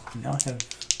range. Now I have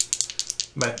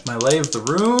my lay of the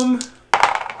room.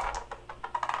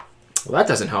 Well, that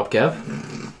doesn't help, Kev.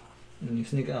 And you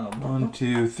sneak out. 1,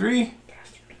 2, 3.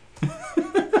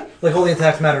 Like all the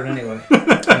attacks mattered anyway.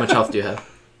 How much health do you have?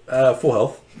 Full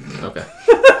health. Okay.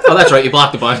 Oh, that's right. You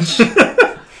blocked a bunch.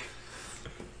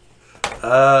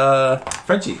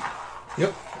 Frenchie.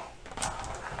 Yep.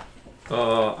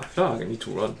 I feel like I need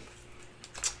to run.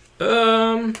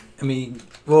 I mean,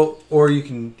 well, or you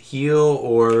can heal,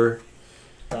 or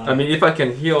I mean, if I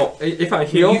can heal, if I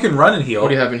heal, you can run and heal. What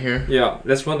do you have in here? Yeah,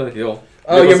 let's run and heal.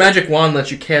 Oh, your magic wand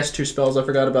lets you cast 2 spells. I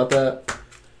forgot about that.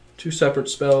 2 separate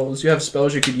spells. You have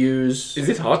spells you could use. Is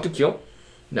it hard to kill?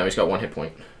 No, he's got 1 hit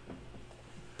point.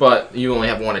 But you only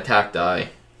have 1 attack die.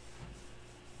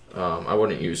 I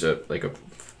wouldn't use it like a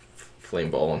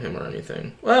flame ball on him or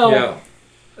anything. Well, Yeah.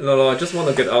 No, I just want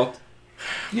to get out.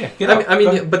 Yeah, get out. I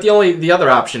mean, but the other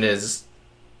option is,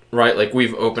 right? Like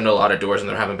we've opened a lot of doors and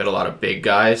there haven't been a lot of big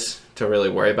guys to really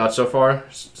worry about so far.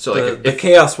 So like, the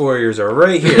Chaos Warriors are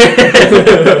right here.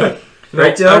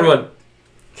 Right, Joe? I run.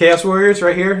 Chaos Warriors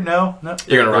right here? No?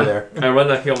 You're gonna run there. I run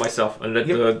and heal myself and let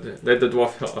Yep. the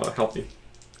dwarf help me.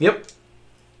 Yep.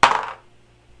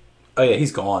 Oh yeah,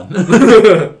 he's gone.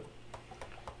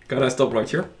 Can I stop right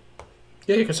here?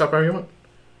 yeah, you can stop wherever you want.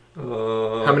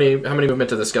 How many movement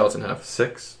does the skeleton have?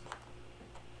 6.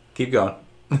 Keep going.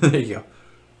 There you go.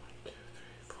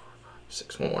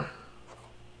 6 more.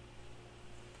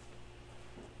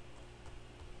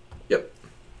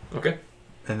 Okay.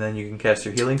 And then you can cast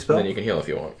your healing spell. And then you can heal if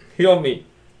you want. Heal me.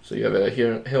 So you have a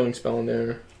healing spell in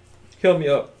there. Heal me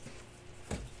up.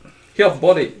 Heal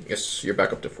body. Yes, you're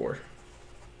back up to 4.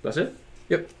 That's it?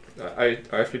 Yep. I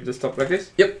actually just stop like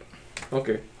this? Yep.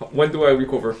 Okay. When do I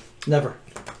recover? Never.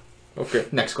 Okay.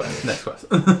 Next question. Next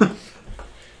question.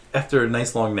 After a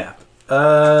nice long nap.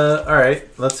 Alright,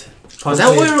 let's... Is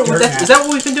that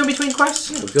what we've been doing between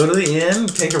quests? We'll go to the inn,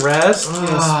 take a rest,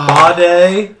 Ah. spa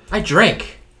day. I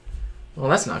drink. Well,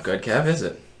 that's not good, Kev, is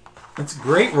it? That's a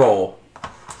great roll.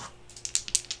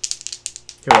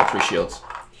 Here are 3 shields.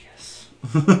 Yes.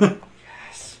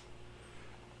 Yes.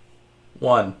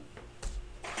 1.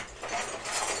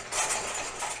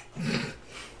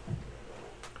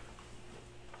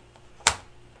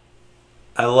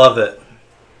 I love it.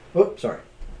 Whoops, sorry.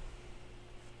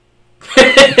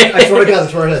 I swear to God,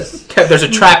 that's where it is. Kev, there's a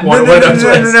trap one. No.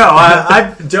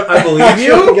 I believe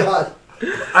you. Oh, God.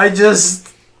 I just...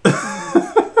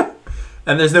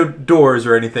 And there's no doors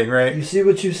or anything, right? You see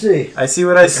what you see. I see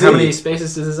what I see. How many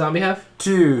spaces does a zombie have?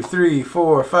 2, 3,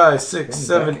 4, 5, 6,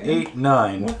 7, 8,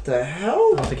 9. What the I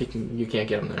hell? don't think you can't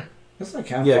get him there. That's not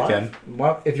count. Yeah, 5. I can.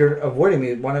 Why, if you're avoiding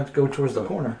me, why not go towards the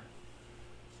corner?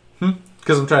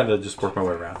 Because I'm trying to just work my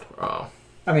way around. Oh.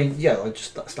 I mean, yeah, like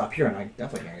just stop here, and I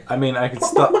definitely can. I mean, I could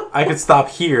stop. I could stop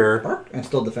here And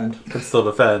still defend. and still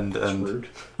defend. That's And rude.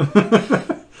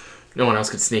 No one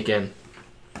else could sneak in.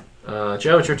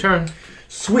 Joe, it's your turn.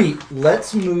 Sweet.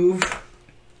 Let's move.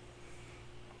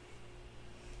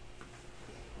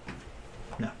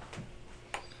 No.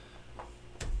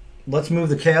 Let's move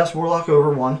the Chaos Warlock over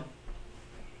 1.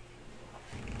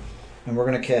 And we're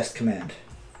going to cast Command.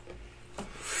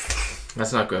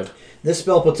 That's not good. This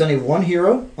spell puts any one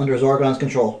hero under Zargon's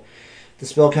control. The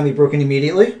spell can be broken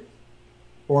immediately,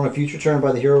 or on a future turn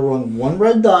by the hero rolling 1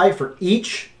 red die for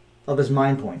each of his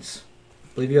mind points. I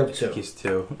believe you have 2. he's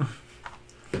 2.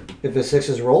 If a 6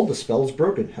 is rolled, the spell is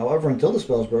broken. However, until the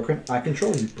spell is broken, I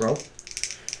control you, bro.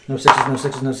 No 6s, no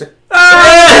 6s, no 6. How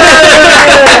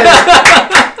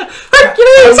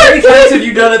many times have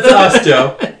you done it to us,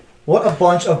 Joe? What a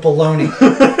bunch of baloney.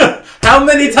 How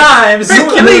many times?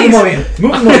 Move the money. Move the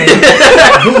money.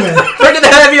 Where did the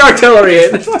heavy artillery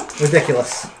in?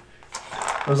 Ridiculous.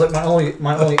 It was like my only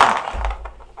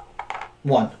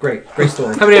 1. Great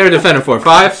story. How many are you defending for?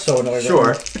 5? So annoying.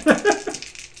 Sure.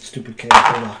 Stupid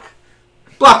Chaos Warlock.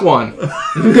 Block 1.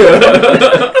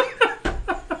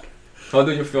 How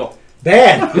do you feel?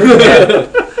 Bad. Really bad.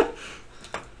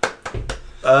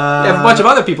 You have a bunch of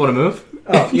other people to move.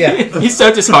 Oh, yeah. He's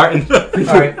so disheartened.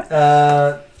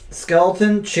 Alright.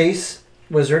 Skeleton, Chase,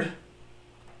 Wizard.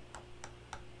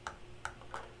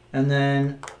 And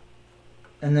then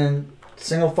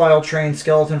single file train,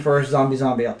 Skeleton first,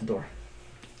 zombie out the door.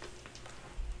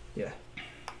 Yeah.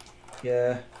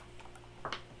 Yeah.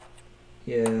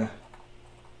 Yeah.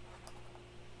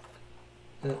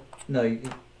 No,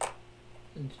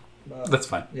 That's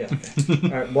fine. yeah, okay.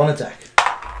 Alright, 1 attack.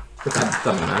 That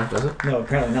doesn't matter, does it? No,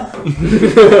 apparently not.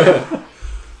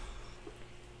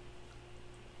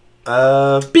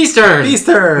 Beast turn! Beast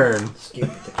turn. It's getting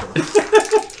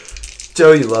ridiculous.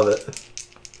 Joe, you love it.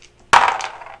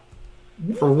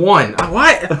 For 1.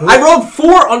 What? I rolled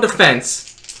 4 on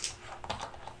defense.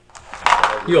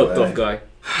 You're a tough guy.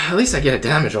 At least I get a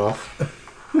damage off.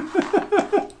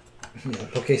 Yeah,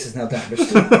 bookcase is now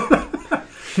damaged.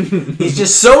 He's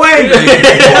just so angry.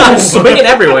 I'm swinging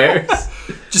everywhere.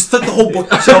 Just took the whole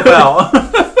bookshelf out.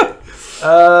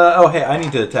 Oh, hey, I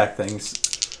need to attack things.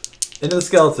 Into the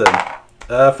skeleton.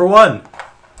 For 1.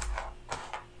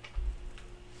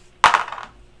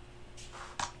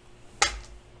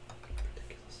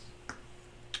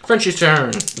 Frenchie's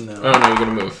turn. No. Oh no, you're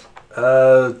gonna move.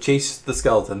 Chase the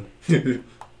skeleton. You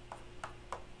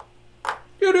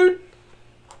dude.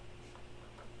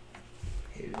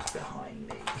 Who's behind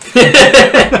me?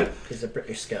 It's a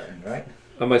British skeleton, right?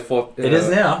 I might fall. It is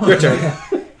now. Your turn.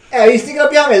 Hey, you sticking up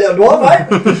behind me, little dwarf, right?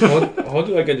 How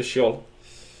do I get the shield?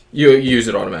 You use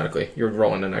it automatically. You're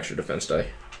rolling an extra defense die.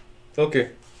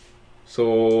 Okay.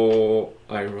 So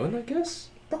I run, I guess.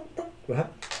 What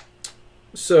happened?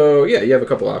 So yeah, you have a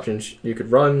couple options. You could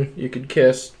run. You could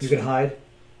cast. You can hide.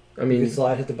 I You mean, can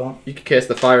slide, hit the bump. you could cast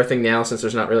the fire thing now since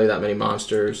there's not really that many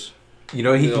monsters. You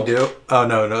know what he No. can do? Oh,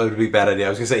 no, it would be a bad idea. I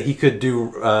was going to say he could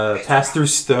do pass through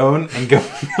stone and go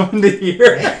into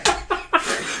here.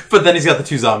 But then he's got the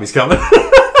 2 zombies coming.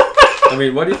 I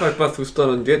mean, what if I pass through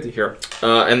stone and get here?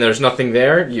 And there's nothing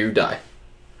there, you die.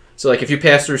 So like if you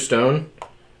pass through stone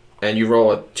and you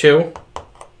roll a 2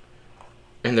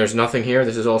 and there's nothing here,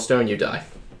 this is all stone, you die.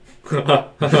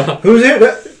 Who's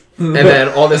here? And then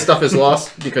all this stuff is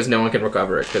lost because no one can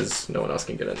recover it because no one else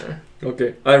can get in there.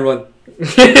 Okay, I run.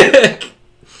 There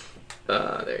you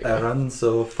I go. run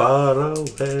so far away.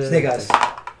 Snake eyes.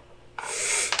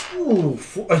 Ooh,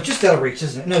 4, just out of reach,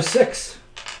 isn't it? No, 6.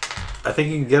 I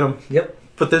think you can get him. Yep.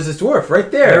 But there's this dwarf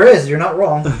right there. There is. You're not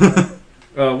wrong.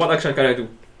 What action can I do?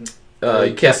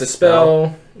 You cast a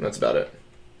spell. That's about it.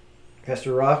 Cast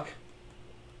a rock.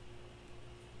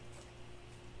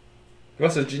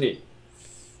 What's a genie?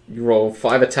 You roll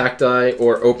 5 attack die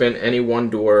or open any one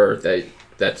door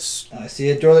that's I see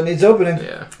a door that needs opening.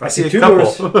 yeah. I see a 2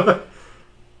 couple. doors.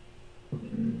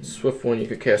 Swift one you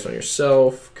could cast on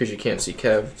yourself because you can't see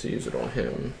Kev to use it on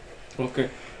him. Okay.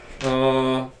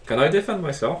 Can I defend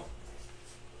myself?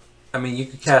 I mean, you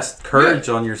could cast Courage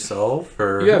on yourself,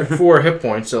 or You have 4 hit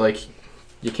points, so like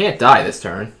you can't die this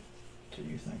turn. What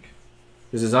do you think?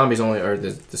 Because the zombies only, or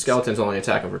the skeletons only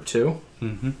attack over 2.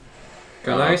 Mm-hmm.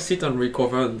 Can I sit and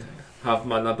recover and have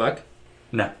mana back?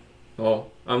 No. Oh,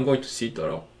 I'm going to sit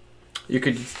though. You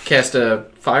could cast a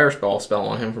fireball spell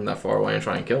on him from that far away and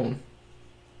try and kill him.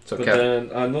 So But Kev.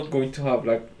 then I'm not going to have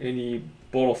like any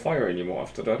ball of fire anymore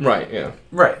after that. Right, yeah.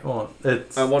 Right. Well,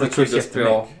 it's. I want to the keep choice the you have to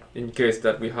spell make. in case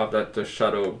that we have that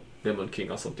Shadow Demon King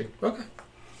or something. Okay.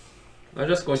 I'm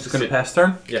just going Just to gonna sit. pass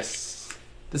turn. Yes.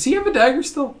 Does he have a dagger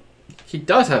still? He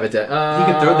does have a dagger.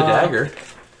 He can throw the dagger.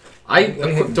 I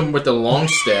equipped him with the long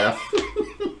staff.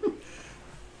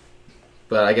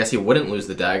 But I guess he wouldn't lose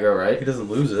the dagger, right? He doesn't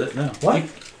lose it. No. What?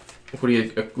 Would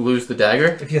he lose the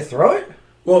dagger? If you throw it?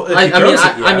 Well, if I he mean, throws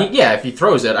it, I mean, yeah. If he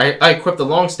throws it, I equipped the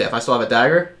long staff. I still have a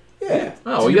dagger. Yeah.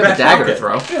 Oh, well, It's in you your have a back dagger to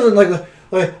pocket.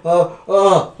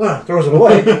 throw. Throws it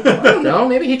away. I don't know.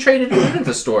 Maybe he traded it in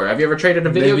the store. Have you ever traded a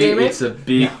video Maybe game in? it's a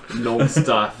big long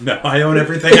staff. No, I own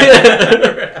everything.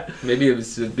 Maybe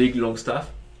it's a big long staff.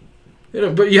 You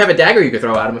know, but you have a dagger you could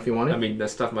throw at him if you wanted. I mean, that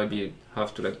stuff might be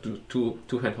have to like do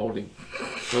two hand holding.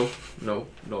 No.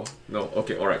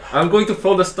 Okay, all right. I'm going to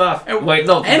throw the staff. Wait,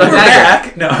 no. And the we're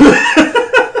dagger. back. No.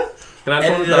 Can I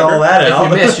throw Edited the dagger? all that If out.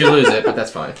 you miss, you lose it, but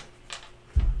that's fine.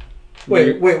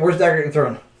 Wait, where's dagger getting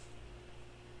thrown?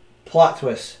 Plot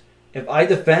twist. If I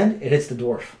defend, it hits the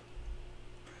dwarf.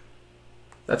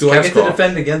 That's Do I Kev's get to call.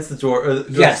 defend against the door?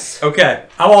 Yes. Okay,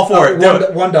 I'm all for it. Do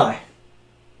it. One die.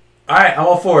 All right, I'm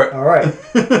all for it. All right.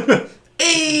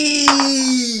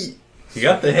 Hey! You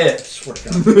got the hit. Swear to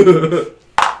God.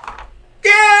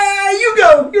 Yeah, you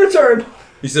go. Your turn.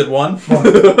 You said one?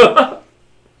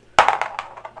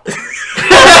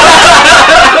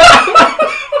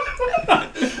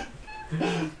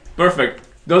 Perfect.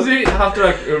 Does he have to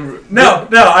like? No,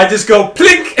 I just go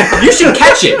plink. You should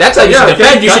catch it. That's how you should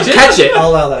defend. You should catch it.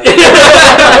 I'll allow that.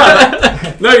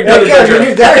 No, you got Hey, the guys, dagger. you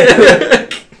need dagger.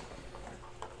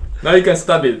 Now you can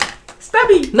stab it.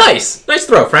 Stabby. Nice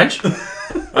throw, French.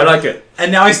 I like it.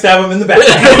 And now I stab him in the back.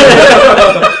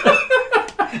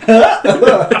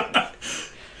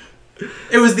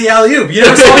 It was the alley-oop. You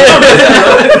never saw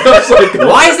it coming.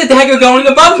 Why is the dagger going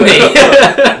above me?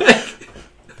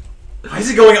 Why is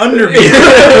it going under me?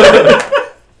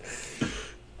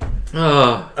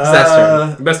 Oh, it's Zach's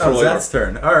turn. Best roller. Zach's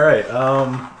turn. All right.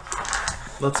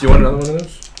 Let's. Do you want another one of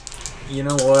those? You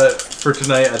know what? For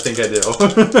tonight, I think I do.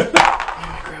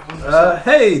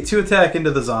 Hey, 2 attack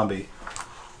into the zombie.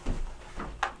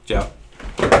 Joe.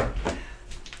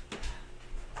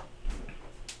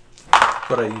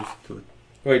 What I used to it.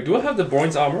 Wait, do I have the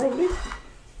bronze armor on me?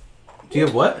 Do you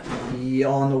have what?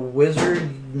 On the wizard.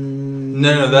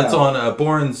 No, that's on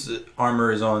Bourne's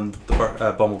armor is on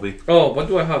the Bumblebee. Oh, what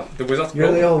do I have? The wizard's You're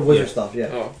the scroll? old wizard Yeah. stuff, yeah.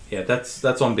 Oh, Yeah,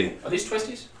 that's on B. Are these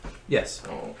twisties? Yes.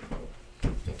 Oh,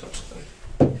 don't touch them.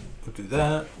 We'll do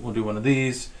that. We'll do one of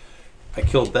these. I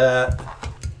killed that.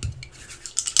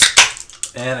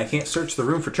 And I can't search the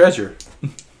room for treasure.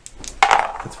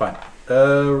 That's fine.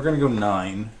 We're gonna go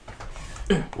 9.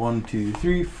 1, 2,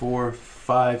 3, 4,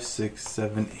 5, 6,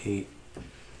 7, 8,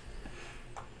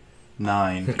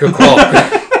 9. Good call.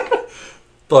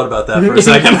 Thought about that for a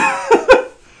second.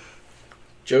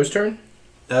 Joe's turn.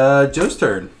 Joe's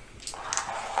turn.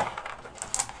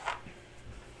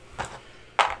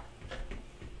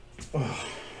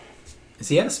 Is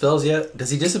he out of spells yet? Does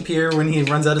he disappear when he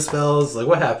runs out of spells? Like,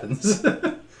 what happens?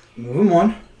 Move him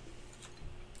on.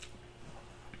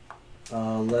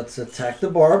 Let's attack the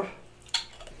barb.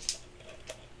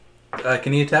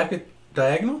 Can he attack it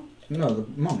diagonal? No, the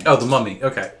mummy. Oh, the mummy.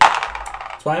 Okay.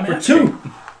 That's why I'm For asking.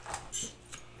 2.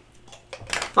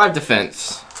 5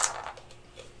 defense.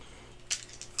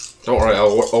 Don't worry,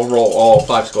 I'll roll all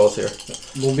 5 skulls here.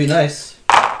 Will be nice.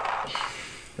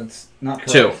 That's not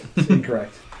correct. 2. It's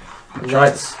incorrect.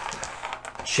 Let's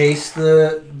chase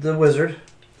the wizard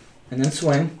and then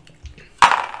swing.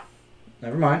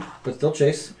 Never mind, but still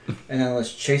chase. And then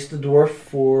let's chase the dwarf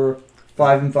for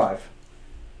 5 and 5.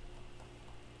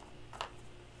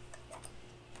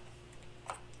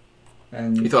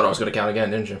 And, You thought I was going to count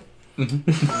again, didn't you? and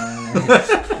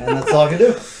that's all I can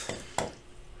do.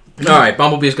 Alright,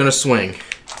 Bumblebee's going to swing.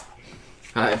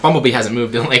 Bumblebee hasn't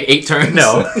moved in like 8 turns.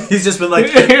 No, he's just been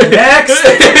like, next!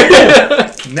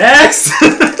 Next!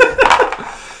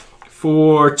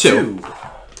 For 2.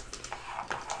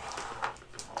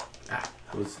 That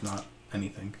was not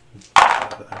anything.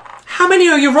 How many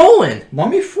are you rolling?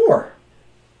 Mummy 4.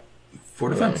 4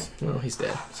 defense. Well, he's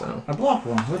dead. So I blocked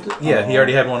one. What the, Yeah, he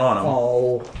already had one on him.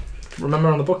 Oh. remember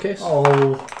on the bookcase.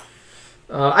 Oh.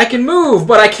 I can move,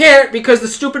 but I can't because the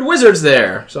stupid wizard's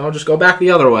there. So I'll just go back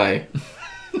the other way.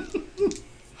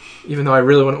 Even though I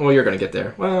really want. Well, you're gonna get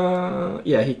there. Well,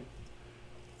 yeah, he.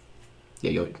 Yeah,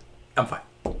 you'll. I'm fine.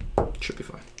 Should be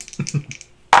fine.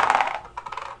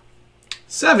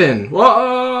 7.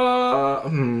 Well,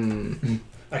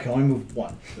 I can only move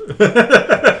one.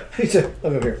 He said,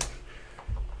 look over here.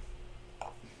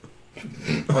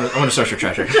 I want to search for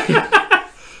treasure.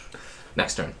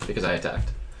 Next turn, because I attacked.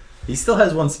 He still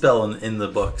has one spell in the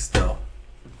book still.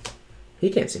 He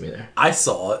can't see me there. I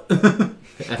saw it.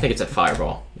 I think it's at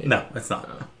Fireball. No, it's not.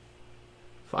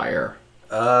 Fire.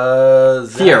 Fear.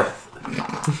 Fear.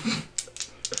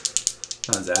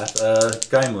 Not Zath.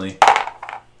 Gimli.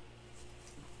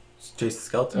 Chase the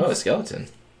skeleton. Oh, a skeleton.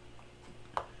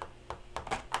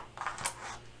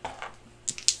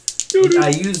 I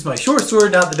used my short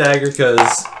sword, not the dagger,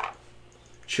 because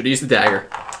Should have used the dagger.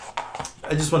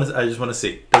 I just want to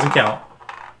see. Doesn't count.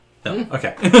 No.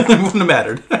 Okay. It wouldn't have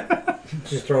mattered.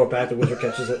 Just throw it back, the wizard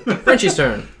catches it. Frenchie's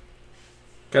turn.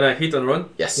 Can I hit and run?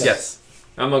 Yes. Yes.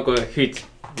 I'm gonna hit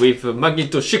with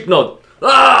magnitude shick node.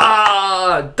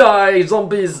 Ah! Die,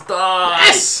 zombies, die!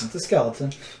 Yes! It's a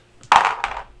skeleton.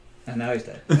 And now he's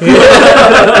dead.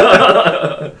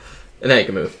 And now you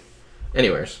can move.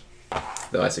 Anywheres.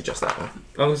 Though I suggest that one.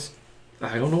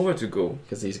 I don't know where to go.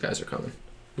 Because these guys are coming.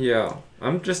 Yeah,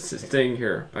 I'm just staying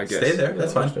here, I guess. Stay there.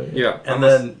 That's fine. Yeah. And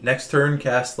then next turn,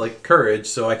 cast like courage,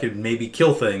 so I could maybe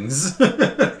kill things.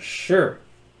 Sure.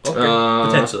 Okay.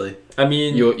 Potentially. I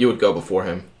mean... You would go before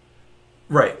him.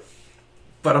 Right.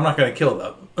 But I'm not gonna kill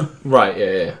them. Right,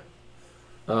 yeah.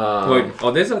 Wait,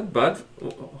 are they that bad?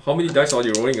 How many dice are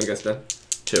you rolling against that?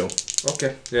 2.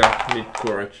 Okay, yeah, I need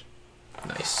courage.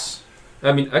 Nice.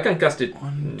 I mean, I can cast it.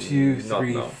 1, 2, not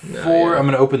 3, now. 4. No, yeah. I'm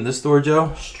gonna open this door,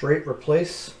 Joe. Straight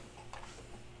replace.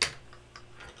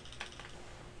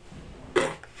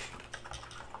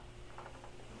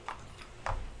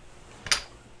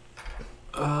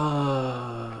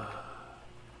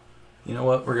 You know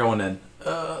what? We're going in.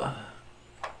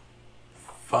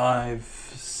 5,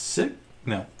 6?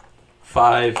 No.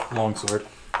 5 longsword.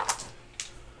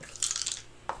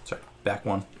 Sorry, back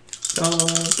 1.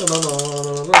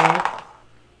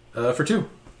 For 2.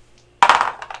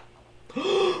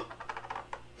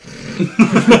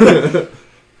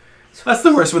 That's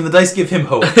the worst when the dice give him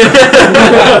hope.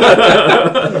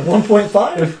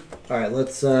 1.5. All right,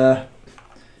 let's go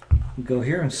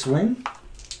here and swing.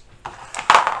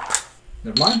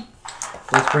 Never mind.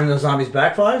 Let's bring those zombies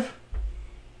back 5.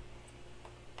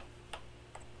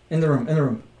 In the room. In the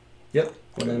room. Yep.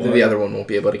 And then The other one won't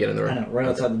be able to get in the I room. know, right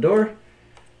outside the door.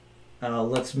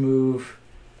 Let's move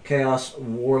Chaos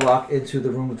Warlock into the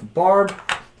room with the barb,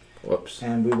 Whoops.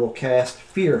 and we will cast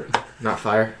Fear. Not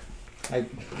fire. The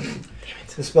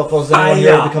spell causes anyone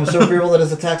here to become so fearful that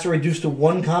his attacks are reduced to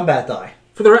 1 combat die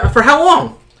For how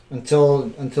long?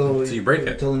 until you break it.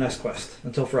 Until the next quest,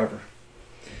 until forever.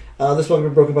 This spell can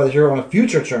be broken by the hero on a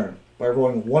future turn by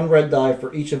rolling 1 red die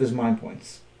for each of his mind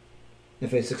points.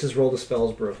 If a 6 is rolled, the spell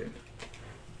is broken.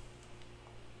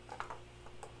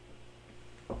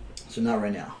 So not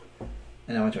right now.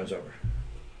 And now my turn's over.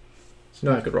 So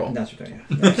now I could roll. That's your turn,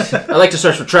 yeah. I like to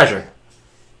search for treasure.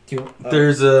 Do you,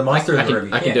 There's a monster I in the can-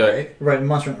 room. I can do it. right,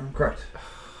 monster. Correct.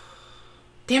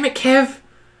 Damn it, Kev.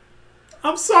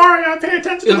 I'm sorry, I pay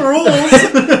attention to the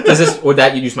rules. Would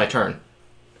that you use my turn?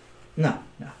 No.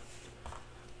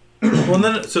 Well,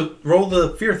 then, so roll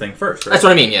the fear thing first, right? That's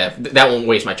what I mean, yeah. That won't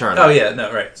waste my turn. Oh, yeah,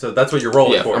 no, right. So that's what you're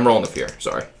rolling Yeah, for. I'm rolling the fear.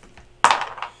 Sorry.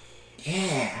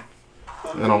 Yeah.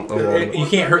 And then I'll roll the You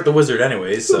can't hurt the wizard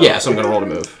anyways, so... Yeah, so I'm going to roll to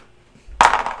move.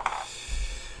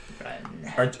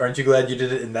 Aren't you glad you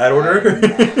did it in that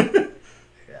order?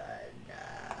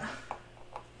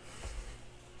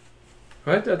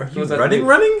 Right? Are you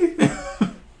running?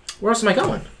 Where else am I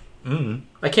going? Mm-hmm.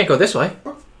 I can't go this way.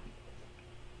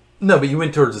 No, but you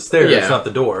went towards the stairs, Yeah. not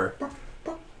the door.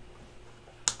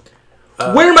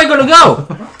 Where am I going to go?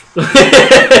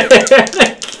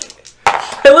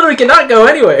 I literally cannot go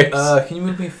anywhere. Can you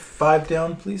move me 5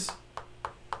 down, please?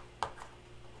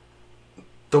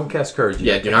 Don't cast courage.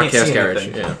 Yeah, yet. do I not can't cast see courage.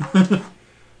 anything.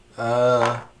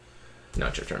 Yeah. Now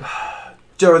it's your turn.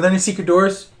 Joe, are there any secret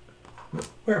doors?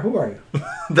 Who are you?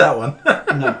 That one.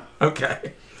 No.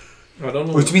 Okay. I don't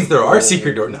know. Which means there are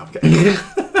secret doors. No, okay.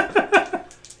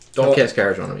 Don't cast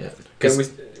courage on him yet. Can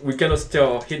we cannot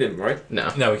still hit him, right?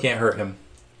 No. No, we can't hurt him.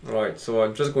 Right, so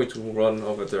I'm just going to run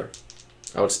over there.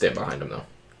 I would stand behind him, though.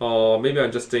 Maybe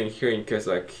I'm just staying here in case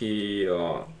like he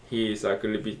is like a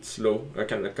little bit slow. I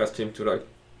can cast him to like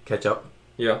Catch up.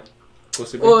 Yeah.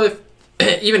 Possibly. Well,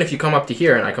 even if you come up to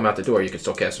here and I come out the door, you can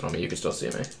still cast it on me. You can still see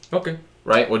me. Okay.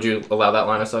 Right? Would you allow that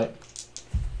line of sight?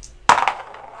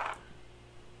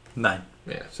 9.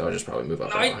 Yeah, so I'll just probably move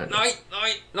up. Nine. behind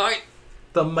him.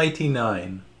 The mighty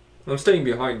 9. I'm staying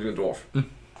behind the dwarf.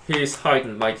 He is high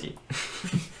and mighty.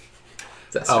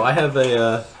 That's Oh, I have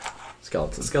a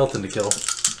skeleton. to kill.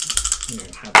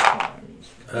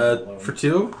 For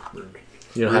 2?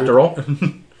 You don't have to roll?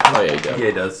 Oh, yeah, you do. Yeah,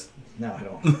 he does. No,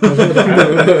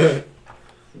 I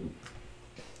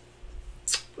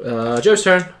don't. Joe's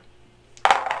turn.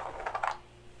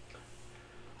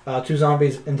 2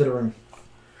 zombies into the room.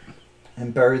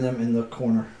 And bury them in the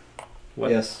corner.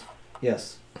 What? Yes.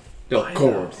 Yes. Of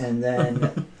course. And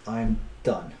then I'm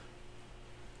done.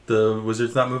 The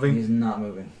wizard's not moving? He's not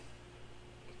moving.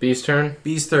 B's turn.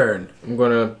 B's turn. I'm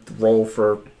gonna roll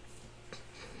for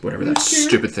whatever that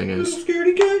stupid thing is.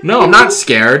 Scaredy cat. No, I'm not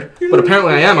scared, but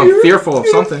apparently I am. I'm fearful of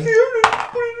something.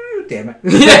 Damn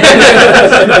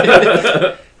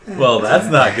it. Well, that's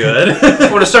not good.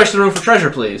 I want to search the room for treasure,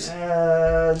 please.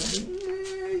 Yeah.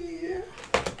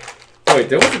 Wait,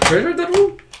 there was a treasure in that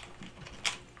room?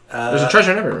 There's a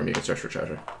treasure in every room you can search for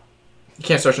treasure. You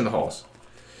can't search in the halls.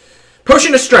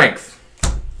 Potion of strength.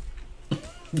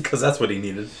 Because that's what he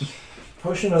needed.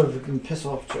 Potion of piss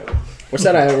off Joe. What's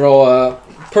that? I roll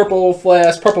purple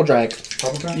flask, purple drink.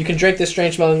 Purple drink? You can drink this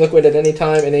strange smelling liquid at any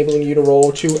time, enabling you to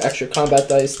roll 2 extra combat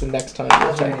dice the next time you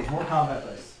attack. More combat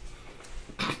dice.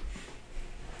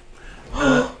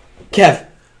 Kev,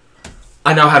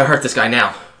 I know how to hurt this guy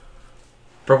now.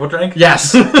 Purple drink?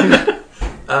 Yes.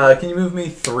 Can you move me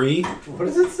 3? What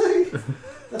does it say?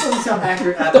 That doesn't sound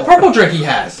accurate at The all. purple drink he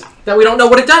has that we don't know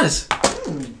what it does.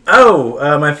 Oh,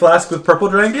 my flask with purple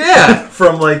drink? Yeah.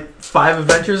 From like 5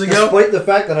 adventures ago? Despite the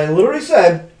fact that I literally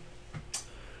said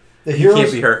the He heroes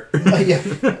can't be hurt.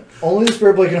 yeah, only the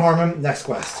spirit blade can harm him. Next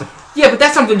quest. Yeah, but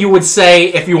that's something you would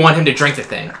say if you want him to drink the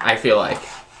thing, I feel like.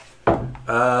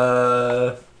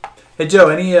 Hey Joe,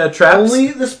 any traps? Only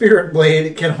the spirit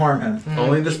blade can harm him.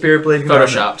 Only the spirit blade can harm him.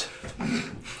 Photoshopped.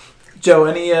 Joe,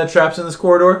 any traps in this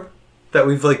corridor that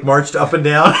we've like marched up and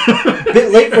down?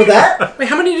 Bit late for that. Wait,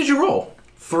 how many did you roll?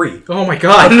 3. Oh my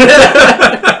god.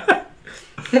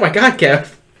 Oh my god,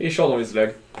 Kev. He shot on his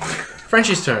leg.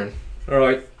 Frenchie's turn.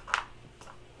 Alright.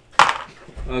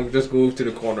 I'll just go to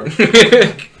the corner.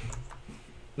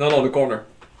 No, the corner.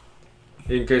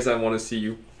 In case I want to see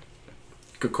you.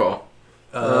 Good call.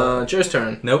 Joe's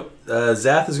turn. Nope.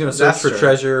 Zath is going to search Zath's for turn.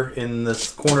 treasure in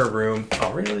this corner room.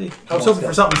 Oh, really? I was hoping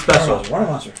for something special. Water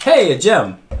monster. Hey, a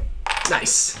gem.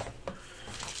 Nice. I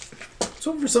was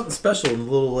hoping for something special in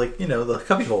the little, like, the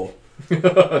cubby hole.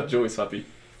 Joe is happy.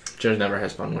 Joe never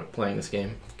has fun playing this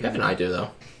game. Kev and I do, though.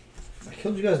 I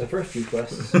killed you guys the first few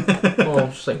quests. Well,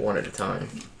 just like one at a time.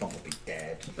 Bumblebee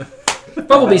dead.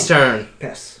 Bumblebee's turn.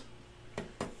 Piss.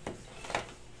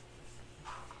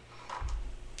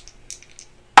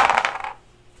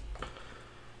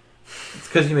 It's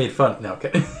because you made fun. No,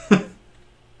 okay.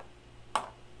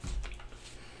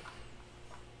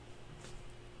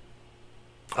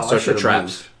 Search for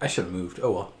traps. I should have moved.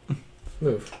 Oh, well.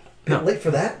 Move. Bit No. late for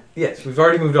that. Yes, we've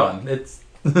already moved on. It's...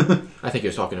 I think he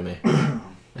was talking to me.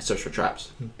 I searched for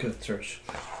traps. Good search.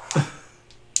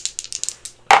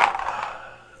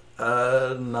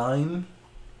 9.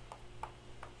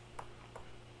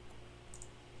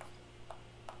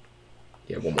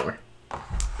 Yeah, one more.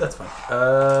 That's fine.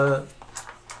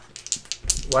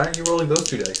 Why aren't you rolling those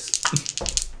 2 dice?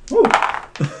 Woo.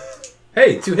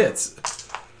 Hey, 2 hits.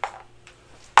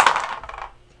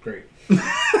 Great.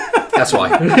 That's why.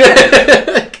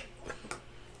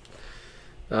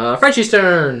 Frenchie's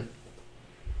turn.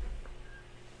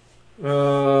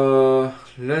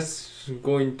 Let's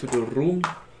go into the room.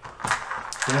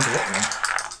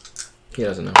 He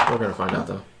doesn't know. We're gonna find out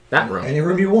though. That room. Any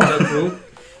room you want. That room.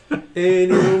 Any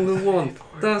room you want.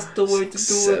 That's the way to do it.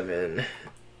 7,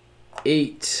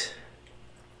 8,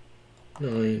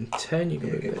 9, 10. You can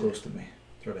Yeah, move get it. close to me.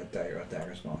 Throw that dagger out.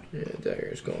 Dagger's gone. Yeah,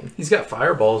 dagger's gone. He's got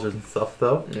fireballs and stuff,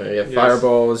 though. Yeah, you have Yes.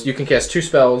 fireballs. You can cast 2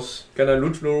 spells. Can I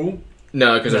loot the room?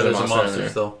 No, because No, there's a monster in there.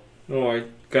 still. Alright.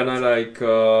 Can I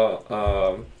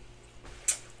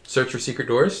Search for secret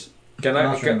doors? can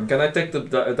I take the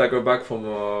dagger back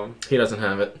from He doesn't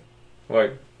have it.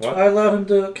 wait, what? I allowed him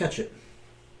to catch it.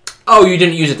 Oh, you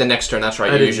didn't use it the next turn. That's right.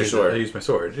 I You didn't used your use it. I sword. used my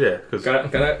sword, yeah. Cause Can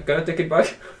I take it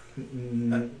back?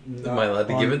 am I allowed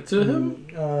to give it to him?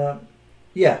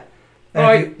 Yeah. And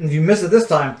Alright. if you miss it this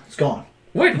time, it's gone.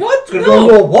 Wait, what? It's gonna go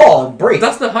into a wall and break.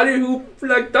 That's the honey who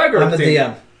like dagger I'm the thing.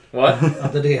 DM. What?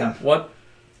 I'm the DM. What?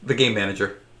 The game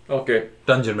manager. Okay.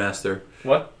 Dungeon master.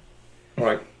 What?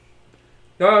 Alright.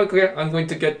 Oh, okay, I'm going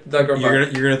to get the dagger back.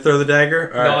 You're gonna throw the dagger?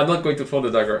 All No, right. I'm not going to throw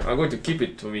the dagger. I'm going to keep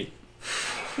it to me.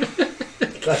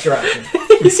 That's your action.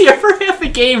 He's here for half the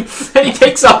game, and he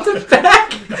takes off the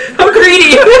back. How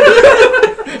greedy!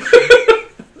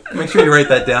 Make sure you write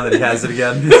that down that he has it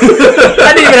again.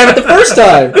 I didn't even have it the first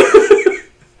time.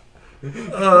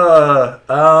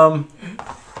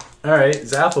 All right,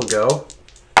 Zap will go.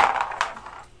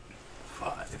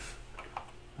 5.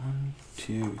 1,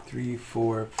 2, 3,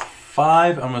 4,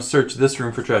 5. I'm gonna search this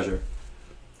room for treasure.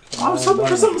 I was hoping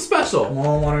for something special. Come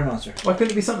on, water monster. Why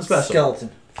couldn't it be something special?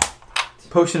 Skeleton.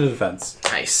 Potion of defense.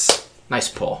 Nice. Nice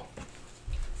pull.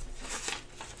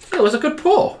 It was a good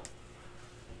pull.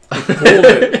 Hold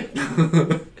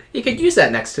it. You could use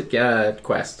that next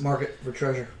quest. Mark it for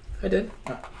treasure. I did.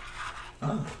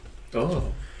 Oh.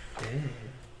 Oh. I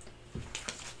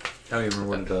don't even remember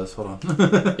what it does. Hold on.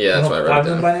 Yeah, that's why I Five wrote of it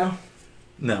them down. by now?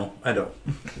 No, I don't.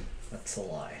 That's a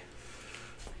lie.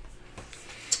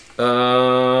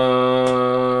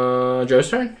 Joe's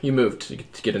turn. You moved to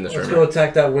get in this Let's room. go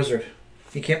attack that wizard.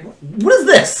 He can't. What is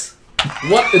this?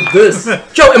 What is this?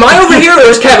 Joe, am I over here or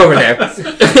is Kev over there?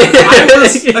 I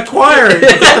was acquiring.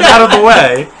 Get them out of the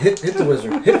way. Hit the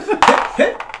wizard. Hit.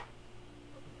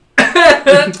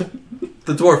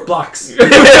 The dwarf blocks.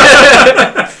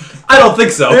 I don't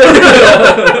think so.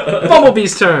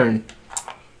 Bumblebee's turn.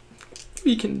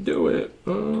 We can do it.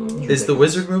 Is the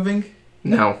wizard moving?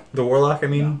 No. The warlock, I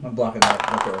mean? I'm blocking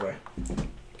that. Don't go away.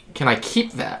 Can I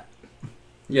keep that?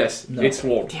 Yes, No. it's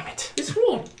wrong. Damn it. It's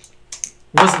wrong.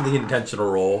 Wasn't the intentional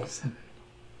roll. It's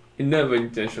never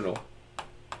intentional.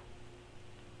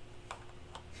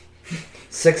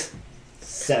 6,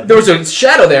 7. There was a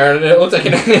shadow there and it looked like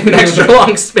an extra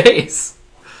long space.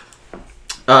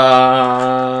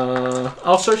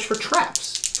 I'll search for traps.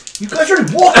 You guys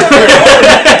already walked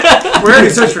out. We're already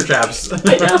search for traps.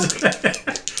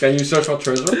 Can you search for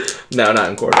treasure? No, not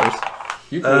in corridors.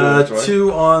 You can, right?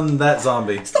 2 on that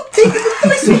zombie. Stop taking the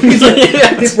dice with me.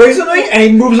 He brings them away and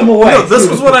he moves them away. No, this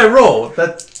was what I rolled.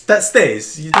 That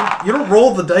stays. You don't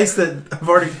roll the dice that I've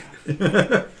already...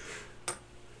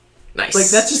 Nice. Like,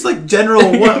 that's just like general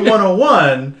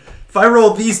 101. If I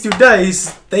roll these 2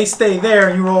 dice, they stay there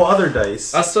and you roll other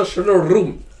dice. I search for the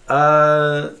room.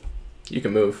 You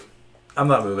can move. I'm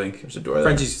not moving. There's a door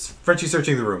there. Frenchie's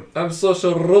searching the room. I'm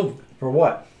searching room. For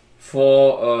what?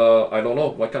 For, I don't know.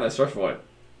 What can I search for it?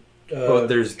 But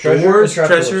there's treasure doors, and trap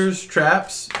treasures,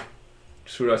 traps.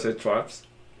 Should I say traps?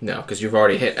 No, because you've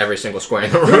already hit every single square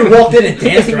in the You room. walked in and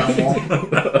danced around the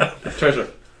wall. Treasure.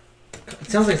 It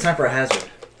sounds like it's time for a hazard.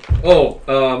 Oh,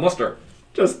 monster.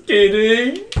 Just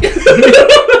kidding.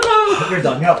 You're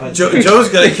done. You're out. Joe's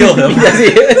gonna kill him. Yes, he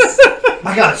is.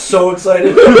 I got so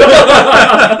excited.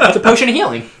 It's a potion of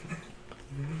healing.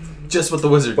 Just what the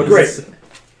wizard But uses. great.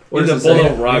 In does the it say?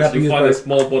 bottom of You're not rocks, you used find by- a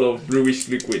small bottle of bluish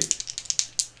liquid.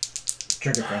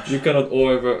 Drink it, French. You cannot,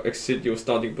 however, exceed your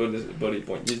starting body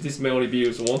point. This may only be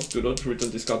used once. Do not return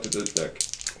this card to the deck.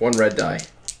 1 red die.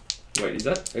 Wait, is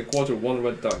that equal to 1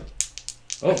 red die?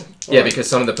 Oh. Yeah, alright. because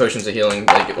some of the potions of healing,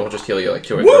 like, it will just heal you like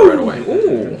 2 or 3 Woo! right away.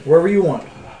 Ooh. Wherever you want.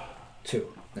 2.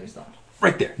 Then he's done.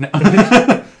 Right there. No.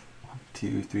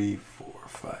 2, 3, 4,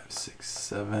 5, 6,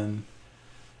 7,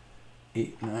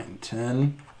 8, 9,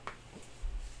 10.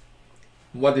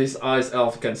 What his eyes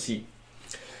elf can see.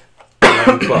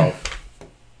 11, 12.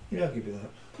 Yeah, I'll give you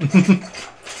that.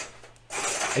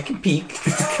 I can peek.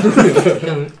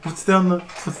 What's down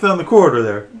the corridor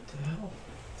there?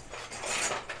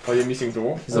 Are you missing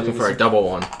door? He's looking for a double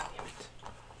one.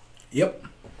 Yep.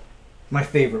 My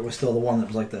favorite was still the one that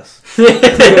was like this.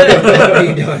 What are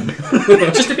you doing?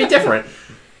 Just to be different.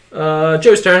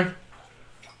 Joe's turn.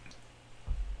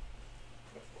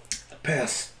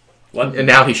 Pass. What? And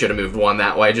now he should have moved 1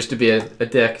 that way just to be a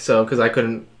dick, so, because I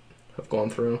couldn't have gone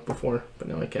through before, but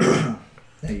now I can.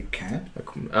 No, you can't.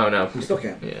 Oh, no. You still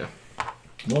can't. Yeah.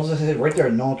 As long as I said right there,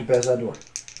 no one can pass that door.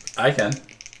 I can.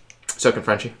 So can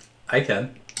Frenchie. I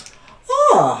can.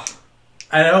 Ah!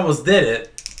 I almost did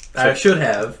it. I should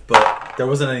have, but there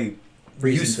wasn't any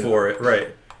Reason use to. for it. Right.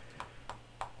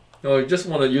 No, you just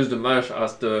want to use the mash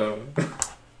as the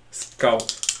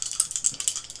scout.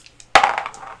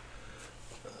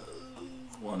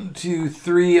 1, 2,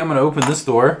 3. I'm gonna open this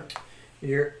door.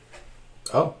 You're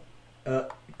Oh.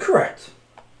 correct.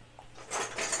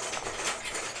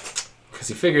 Because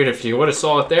he figured if you would have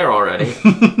saw it there already.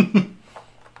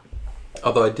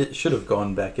 Although I should have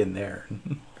gone back in there.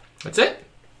 That's it.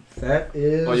 That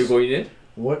is. Are you going in?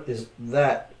 What is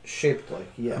that shaped like?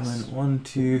 Yes. And then 1,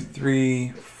 2, 3,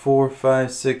 4,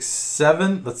 5, 6,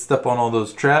 7. Let's step on all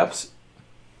those traps.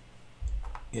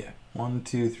 Yeah. 1,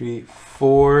 2, 3,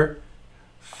 4,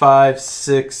 5,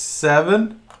 6,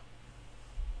 7.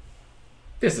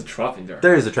 There's a trap in there.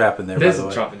 There is a trap in there, There's by the a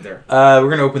way. trap in there. We're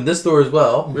going to open this door as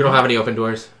well. We don't have any open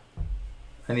doors.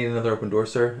 I need another open door,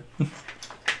 sir.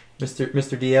 Mr.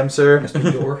 DM, sir.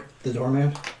 Mr. Door, the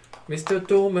doorman. Mr.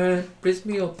 Doorman, please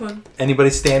me open. Anybody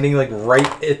standing like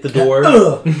right at the door?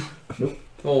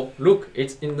 Oh, look,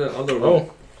 it's in the other room.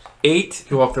 Oh, 8,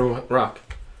 you walk through a rock.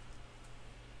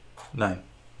 9.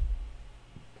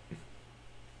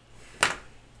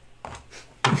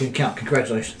 You can count.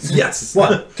 Congratulations. Yes.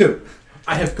 1, 2.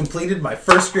 I have completed my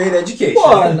first grade education.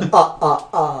 1.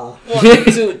 1,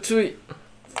 2, 3,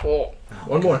 4.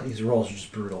 One more. These rolls are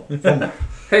just brutal. 1 more.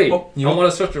 Hey, Oh, I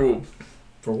want to search the room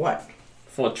For what?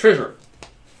 for treasure.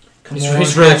 Come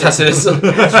He's really testing this.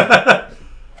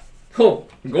 Oh,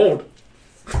 gold.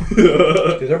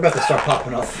 Dude, they're about to start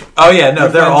popping up. Oh yeah, no,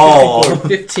 they're all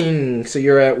 15, so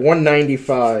you're at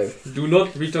 195. Do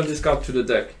not return this card to the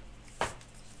deck.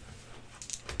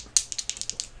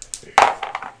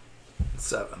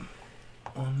 7.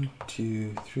 1,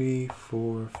 2, 3,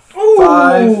 4, Ooh,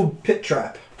 5. pit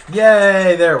trap.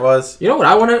 Yay! There it was. You know what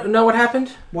I want to know what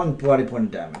happened? 1 bloody point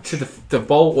of damage. To the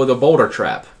boulder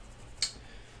trap.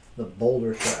 The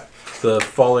boulder trap. The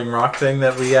falling rock thing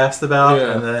that we asked about,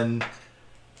 Yeah. and then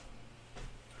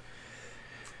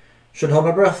Should hold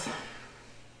my breath.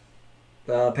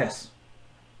 Pass.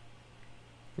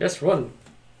 Yes, run.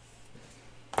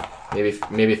 Maybe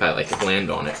if I like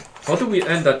land on it. How do we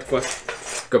end that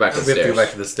quest? Go back to we the have to stairs. go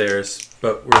back to the stairs.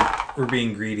 But we're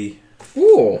being greedy.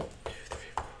 Ooh. 2, 3,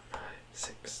 4, 5,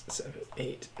 6, 7,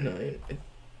 8, 9.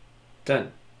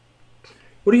 10.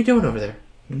 What are you doing over there?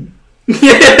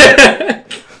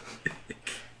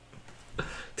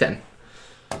 10.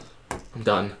 I'm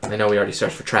done. I know we already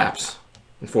searched for traps.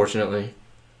 Unfortunately.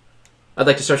 I'd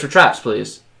like to search for traps,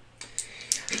 please.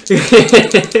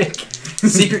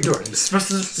 Secret door.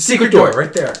 Secret door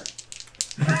right there.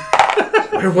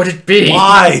 Where would it be?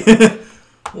 Why?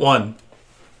 1.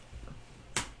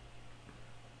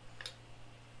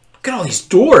 Look at all these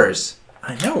doors.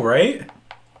 I know, right?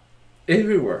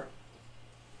 Everywhere.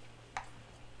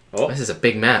 Oh, This is a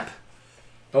big map.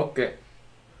 okay.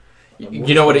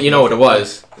 You know what it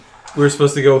was. We were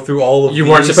supposed to go through all of You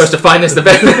these. weren't supposed to find this the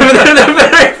very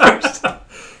first time.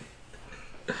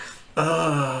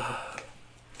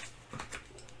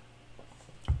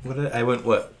 I went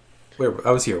what? Where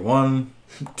I was here. 1,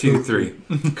 2, 3.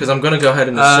 Because I'm going to go ahead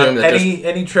and assume that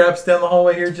any traps down the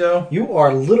hallway here, Joe? You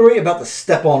are literally about to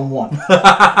step on one.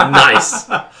 Nice.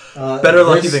 Better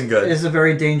lucky than good. This is a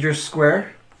very dangerous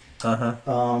square.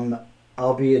 Uh-huh.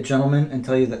 I'll be a gentleman and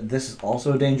tell you that this is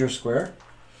also a dangerous square.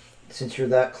 Since you're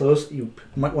that close, you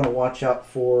might want to watch out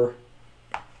for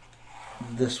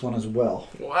this one as well.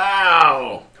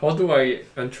 Wow. How do I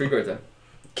untrigger them?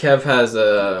 Kev has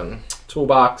a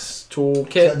toolbox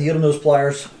toolkit Needle-nose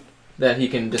pliers, that he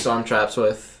can disarm traps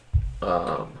with.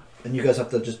 and you guys have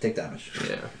to just take damage.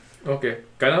 Yeah. Okay,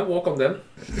 can I walk on them?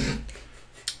 You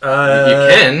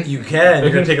can. You can.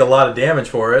 You're going to take a lot of damage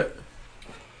for it.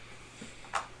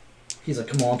 He's like,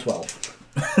 come on, 12.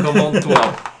 Come on,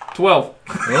 12. 12.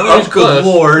 Oh, good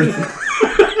lord.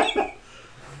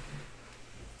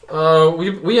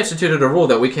 We instituted a rule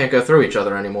that we can't go through each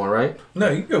other anymore, right? No,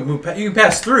 you can go move. You can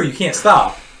pass through. You can't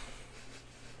stop.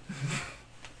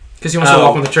 Because he wants to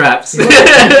walk on the traps. You're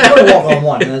going to walk on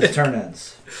one, and his turn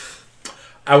ends.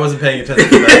 I wasn't paying attention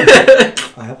to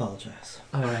that. I apologize.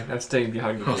 Alright, I'm staying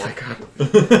behind the Oh dwarf. my god.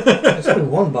 There's only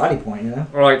one body point, you know?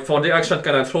 Alright, for the action,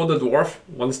 can I throw the dwarf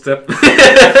one step?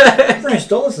 French,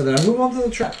 don't listen to them. Move on to the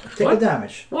trap. Take What? the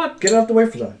damage. What? Get out the way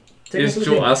for them. Take Is it to the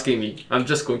Joe team. asking me? I'm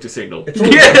just going to say no. It's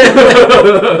only,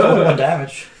 it's only 1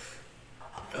 damage.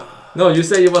 No, you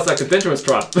say it was like a dangerous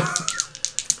trap.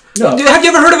 No. Dude, have you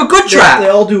ever heard of a good They trap?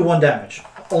 all do 1 damage.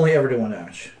 Only ever do 1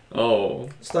 damage. Oh.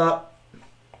 Stop.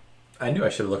 I knew I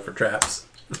should have looked for traps.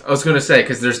 I was going to say,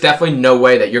 because there's definitely no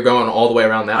way that you're going all the way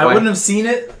around that I way. wouldn't have seen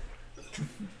it.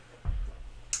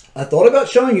 I thought about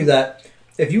showing you that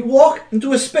if you walk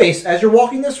into a space as you're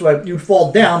walking this way, you'd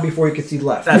fall down before you could see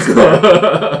left. That's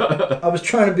fair. I was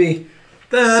trying to be.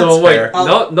 That's So wait,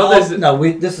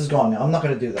 fair. This is gone now. I'm not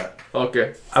going to do that.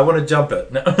 Okay. I want to jump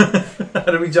it. No.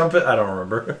 How do we jump it? I don't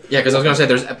remember. Yeah, because I was going to say,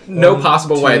 there's no 1,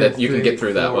 possible way 2, that you can 3, get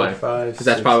through that 4, way. 5, 'Cause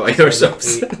that's 6, probably why you're so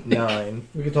 7, 8, 9.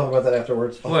 We can talk about that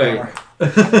afterwards. off Wait.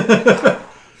 camera.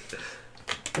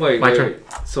 Wait, My wait. turn.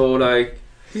 So, like,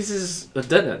 this is a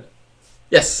dead end.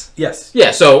 Yes. Yes.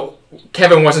 Yeah, so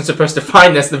Kevin wasn't supposed to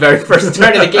find this the very first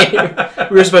turn of the game.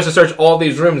 We were supposed to search all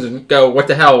these rooms and go, what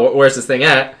the hell, where's this thing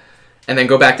at? And then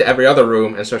go back to every other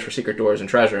room and search for secret doors and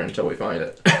treasure until we find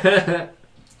it.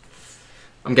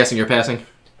 I'm guessing you're passing?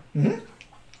 Mhm.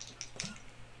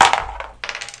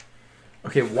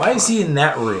 Okay, why is he in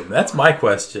that room? That's my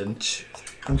question.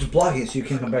 I'm just blocking it so you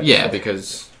can't come back. Yeah,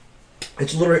 because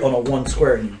it's literally on a 1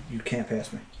 square and you can't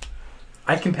pass me.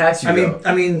 I can pass you.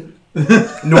 I mean,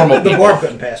 normal the people. barb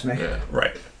couldn't pass me. Yeah.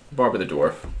 Right. Barbara the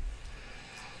dwarf.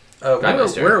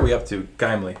 Where are we up to,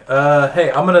 Gimli?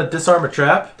 Hey, I'm gonna disarm a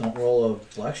trap. Don't roll a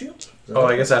black shield. Is that Oh,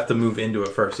 right? I guess I have to move into it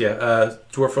first. Yeah,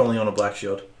 dwarf only on a black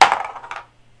shield.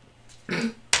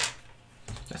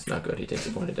 That's not good. He takes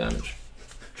a point of damage.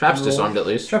 Trap's disarmed at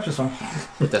least. Trap's disarmed.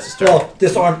 But that's his turn. Well,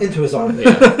 disarmed into his arm.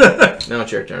 Yeah. Now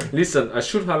it's your turn. Listen, I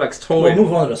should have like We'll throwing.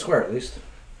 move on to the square at least.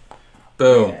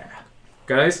 Boom. Yeah.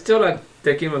 Can I still like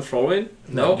take him and throw in?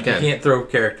 No. You Can. can't throw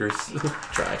characters.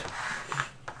 Tried.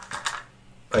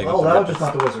 Oh, you Well, can that throw was just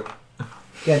not the wizard.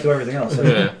 Can't do everything else. So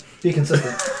Yeah. be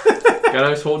consistent. Can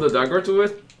I hold the dagger to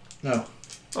it? No.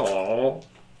 Oh.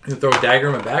 You throw a dagger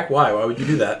in my back? Why? Why would you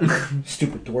do that?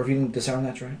 Stupid dwarf, you didn't disarm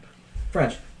that trap.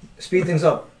 French, speed things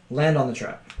up. Land on the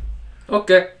trap.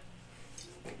 Okay.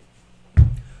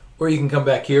 Or you can come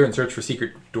back here and search for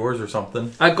secret doors or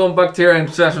something. I come back here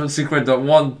and search for secret door.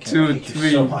 1, 2, hate you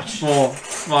 3, so much. 4,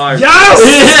 5. Yes!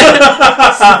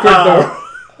 Secret door.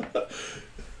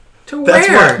 To That's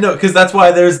why. No, because that's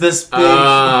why there's this big.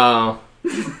 Oh.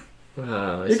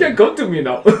 You can go to me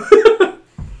now.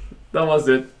 That was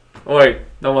it. Oh, wait,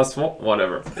 that was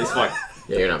whatever. It's fine.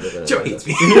 Yeah, you're not moving. Joe hates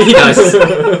me. He does.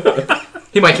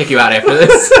 He might kick you out after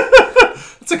this.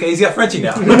 It's okay. He's got Frenchie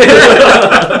now.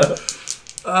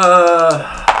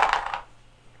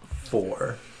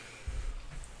 4.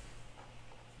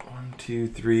 1, 2,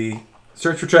 3.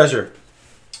 Search for treasure.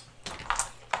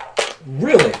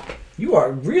 Really? You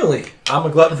are really I'm a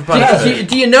glutton for do, you, punishment.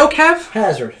 do you know, Kev?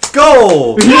 hazard.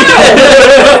 Gold.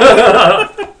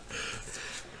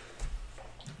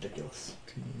 Ridiculous.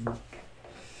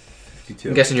 52.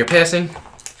 I'm guessing you're passing.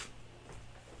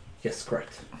 Yes,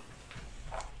 correct.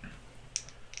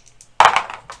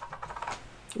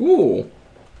 Ooh. 1,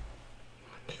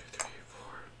 2, 3, 4,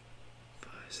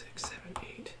 5, 6, 7,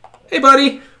 8. Hey,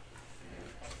 buddy.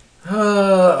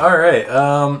 All right.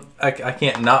 I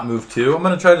can't not move 2. I'm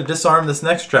gonna try to disarm this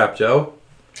next trap, Joe.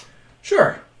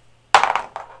 Sure.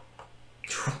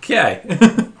 Okay.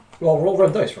 Well, roll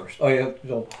red dice first. Oh yeah.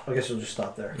 Well, I guess you'll just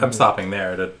stop there. I'm stopping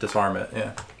there to disarm it.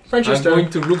 Yeah. French's I'm turn. going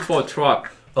to look for a trap.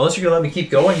 Unless you're gonna let me keep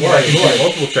going. Yeah, Right, I can right. get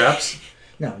multiple traps.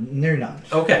 No, you're not.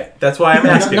 Okay, that's why I'm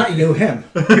No, asking. not you, him.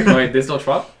 Wait, there's no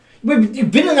trap? Wait, you've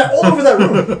been in that all over that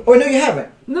room. Oh no, you haven't.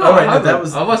 No, Oh, right, I no, haven't. that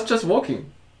was- I was just walking.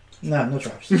 No, no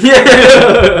traps.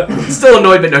 Still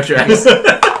annoyed, but no tracks.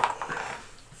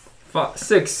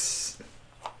 6.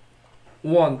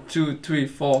 1, 2, 3,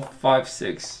 4, 5,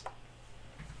 6.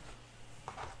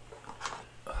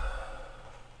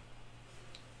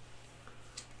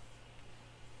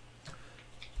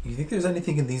 You think there's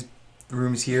anything in these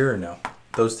rooms here or no?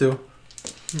 Those two?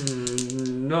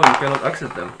 No, you cannot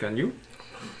access them, can you?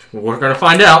 We're gonna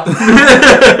find out.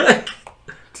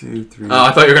 2, 3. Oh,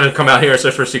 I thought you were gonna come out here and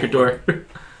search for a secret door.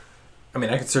 I mean,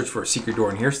 I could search for a secret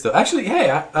door in here still. Actually, hey,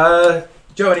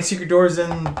 Joe, any secret doors in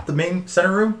the main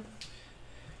center room?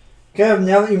 Kev,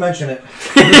 now that you mention it,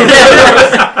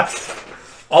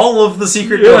 All of the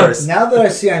secret doors. now that I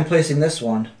see I'm placing this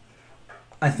one,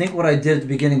 I think what I did at the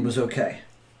beginning was okay.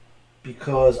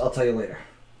 Because I'll tell you later.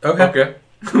 Okay.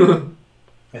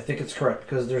 I think it's correct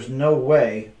because there's no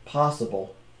way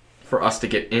possible. For us to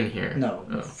get in here. No,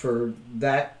 Oh. for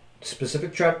that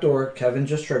specific trapdoor Kevin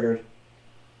just triggered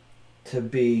to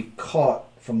be caught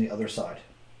from the other side.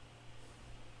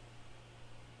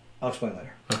 I'll explain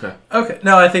later. Okay. Okay.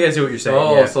 No, I think I see what you're saying.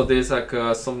 Oh, yeah. so there's like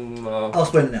some. I'll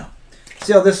explain it now.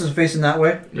 See how this is facing that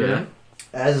way? Yeah.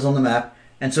 As is on the map,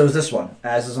 and so is this one,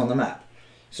 as is on the map.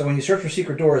 So when you search for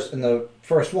secret doors in the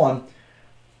first one,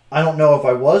 I don't know if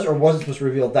I was or wasn't supposed to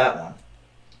reveal that one.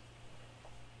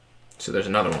 So there's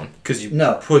another one. Because you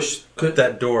No. pushed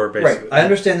that door, basically. Right. I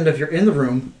understand that if you're in the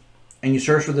room and you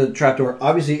search for the trapdoor,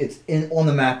 obviously it's on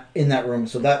the map in that room,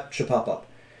 so that should pop up.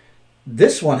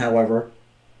 This one, however,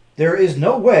 there is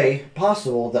no way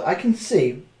possible that I can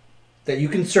see that you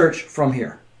can search from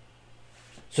here.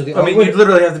 So the I only mean, way you'd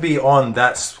literally have to be on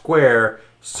that square,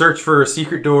 search for a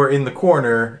secret door in the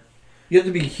corner. you have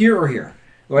to be here or here,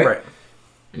 right?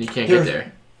 And you can't There's- get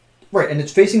there. Right, and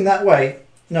it's facing that way.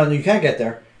 No, you can't get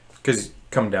there. Because you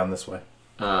come down this way.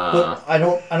 But I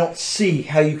don't see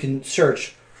how you can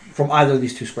search from either of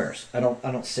these two squares. I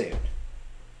don't see it.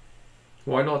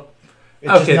 Why not?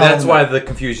 It's just Okay, not that's on the why map. the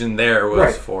confusion there was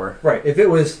Right. for. Right. If it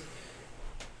was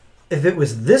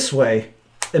this way,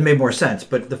 it made more sense.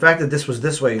 But the fact that this was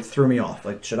this way threw me off.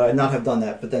 Like, should I not have done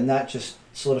that? But then that just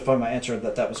solidified my answer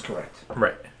that was correct.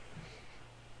 Right.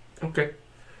 Okay.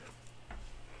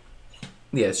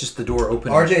 Yeah, it's just the door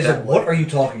opening. RJ said, "What are you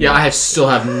talking Yeah, about?" I still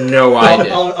have no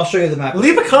idea. I'll show you the map.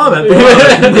 Leave a comment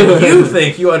if you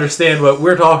think you understand what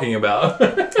we're talking about.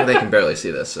 They can barely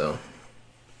see this, so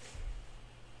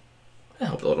that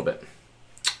helped a little bit.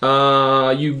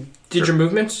 You did your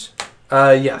movements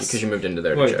Yes. because you moved into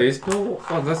there. Wait, there's no.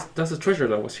 Oh, that's a treasure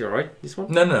that was here, right? This one.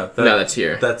 No. No, that's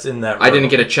here. That's in that room. I didn't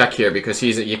get a check here because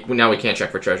now we can't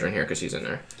check for treasure in here because he's in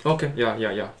there. Okay.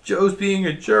 Yeah. Joe's being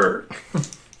a jerk.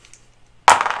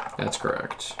 That's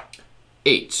correct.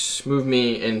 8. Move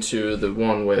me into the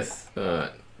one with. I'm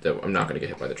not going to get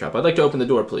hit by the trap. I'd like to open the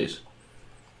door, please.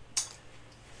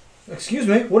 Excuse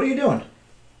me, what are you doing?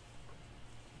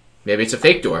 Maybe it's a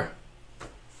fake door.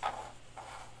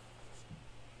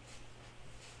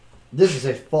 This is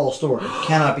a false door. It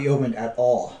cannot be opened at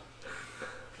all.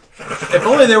 If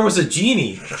only there was a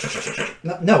genie.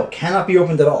 No, it cannot be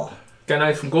opened at all. Can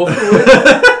I go through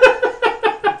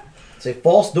it? It's a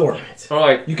false door. All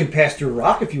right. You can pass through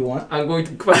rock if you want. I'm going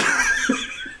to.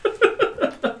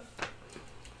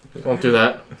 Won't do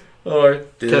that. All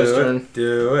right. Kev's turn.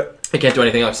 Do it. I can't do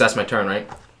anything else. That's my turn, right?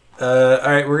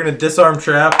 Alright, we're going to disarm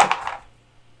trap.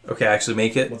 Okay, actually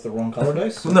make it. With the wrong color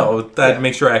dice? No, that Yeah.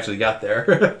 make sure I actually got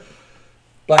there.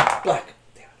 Black.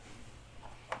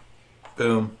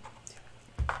 Boom.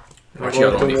 Watch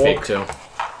you don't be fake too.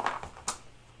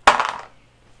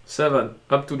 7.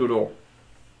 Up to the door.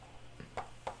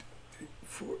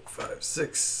 4, 5,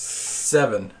 6,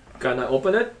 7. Can I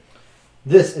open it?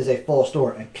 This is a false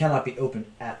door and cannot be opened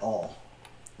at all.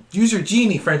 Use your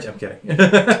genie, French. I'm kidding.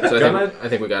 So I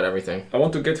think we got everything. I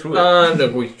want to get through it. No,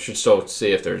 we should still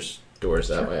see if there's doors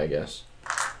that way, I guess.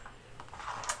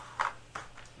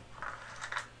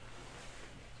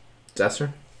 That's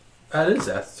her. That is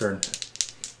Zeth's turn.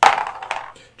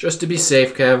 Just to be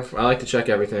safe, Kev, I like to check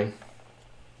everything.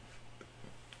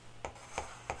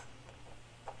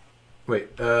 Wait,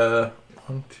 1,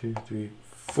 2, 3,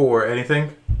 4.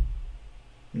 Anything?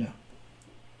 No.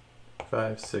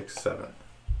 5, 6, 7.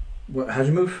 How'd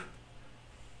you move?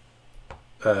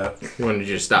 You wanted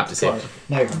you to stop to see Sorry. it.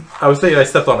 Now you're gone. I was thinking I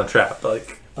stepped on a trap.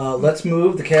 Like, Let's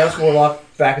move the Chaos Warlock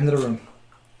back into the room.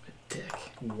 Dick.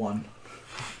 1.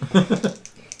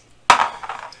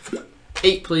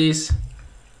 8, please.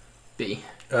 B.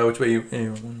 which way you?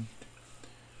 1.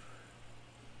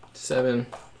 7.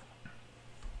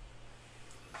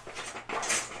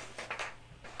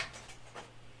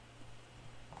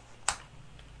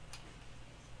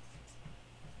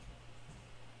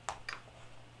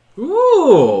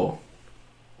 Ooh.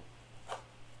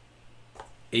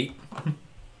 8.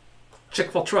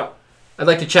 Check for trap. I'd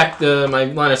like to check my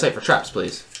line of sight for traps,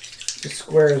 please. This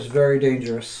square is very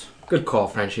dangerous. Good call,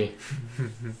 Frenchie.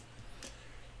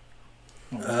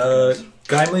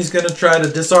 Gimli's gonna try to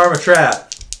disarm a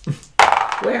trap.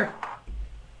 Where?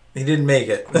 He didn't make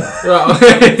it. Oh.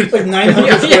 It's like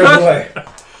 900 squares away.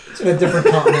 It's in a different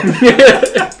continent.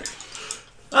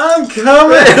 I'm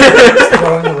coming.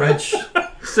 Throwing the wrench.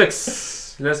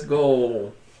 6. Let's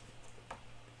go.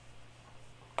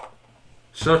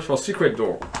 Search for secret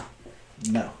door.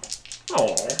 No.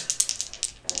 Oh.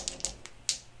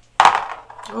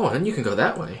 Oh, then you can go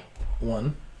that way.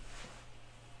 1.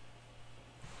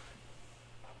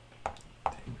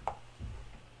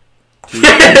 2.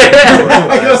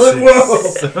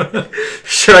 Whoa.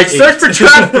 Should I search for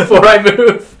traps before I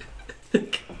move?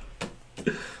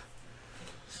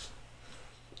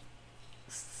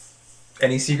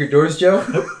 Any secret doors, Joe?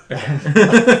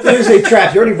 There's a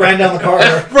trap. You already ran down the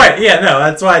corridor. Right. Yeah. No.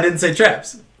 That's why I didn't say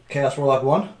traps. Chaos Warlock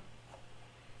 1.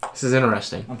 This is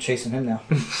interesting. I'm chasing him now.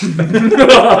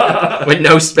 With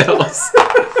no spells.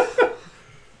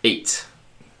 8.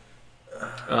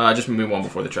 Just move one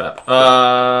before the trap.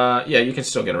 Yeah, you can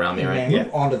still get around me, right? Man,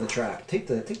 move onto the trap. Take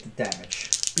the damage.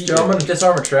 Joe, I'm gonna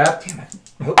disarm a trap. Damn it.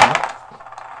 I hope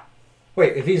not.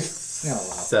 Wait, if he's... No,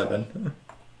 7. 2,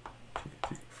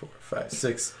 3, 4, 5,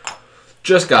 6.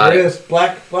 Just got there it. it is.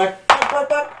 Black.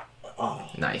 Oh.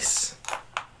 Nice.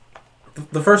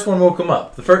 The first one woke him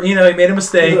up. The first, he made a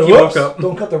mistake. He Whoops. woke up.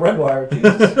 Don't cut the red wire.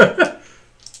 Jesus.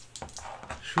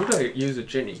 Should I use a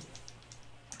genie?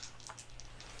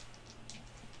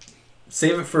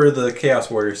 Save it for the Chaos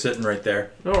Warrior sitting right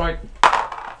there. Alright.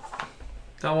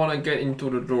 I want to get into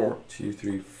the door. 2,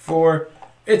 3, 4.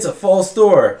 It's a false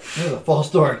door. This is a false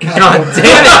door. God damn it!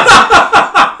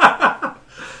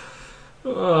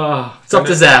 It's up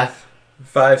to Zath.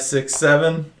 5, 6,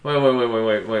 7.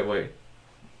 Wait.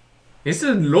 It's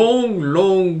a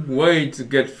long way to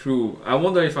get through. I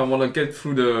wonder if I want to get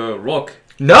through the rock.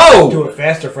 No! Do it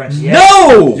faster, French. Yeah.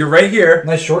 No! You're right here.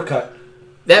 Nice shortcut.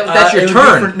 That's your it would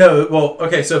be turn. no, well,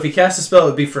 okay, so if he casts a spell, it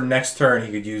would be for next turn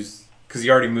he could use, because he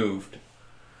already moved.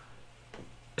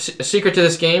 A secret to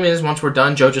this game is once we're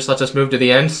done, Joe just lets us move to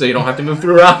the end, so you don't have to move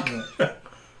through rock. But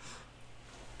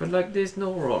like, there's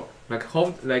no rock. Like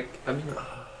how? Like I mean.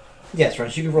 Yes,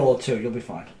 right. You can roll a 2. You'll be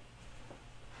fine.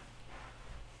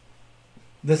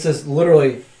 This is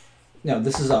literally,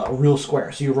 this is a real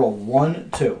square. So you roll 1,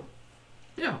 2.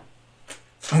 Yeah.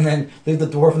 And then leave the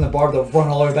dwarf and the barb. They'll run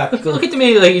all the way back. Look at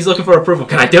me like he's looking for approval.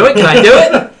 Can I do it? Can I do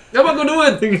it? I'm not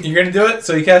gonna do it. You're gonna do it.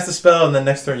 So you cast a spell, and then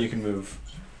next turn you can move.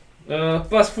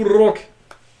 Pass for rock.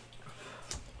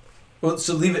 Well,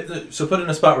 so leave it. So put it in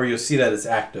a spot where you'll see that it's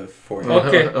active for you.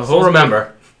 Okay. He'll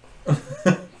remember.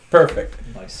 Perfect.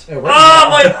 Nice. Ah,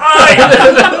 my eye!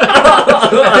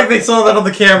 I think they saw that on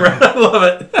the camera. I love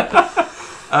it.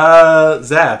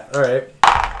 Zap. All right.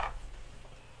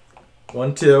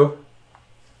 1, 2,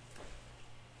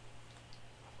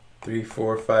 3,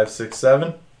 4, 5, 6,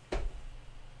 7.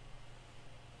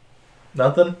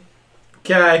 Nothing.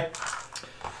 Okay.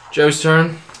 Joe's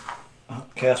turn.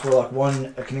 Chaos Warlock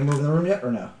 1. Can you move in the room yet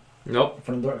or no? Nope. In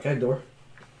front of the door. Okay, door.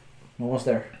 Almost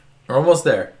there. We're almost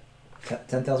there.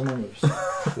 10,000 more moves.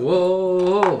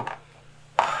 Whoa.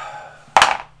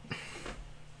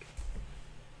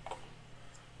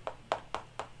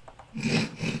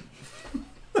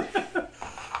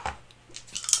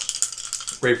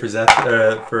 Ready for Zap?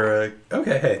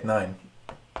 Okay, hey, 9.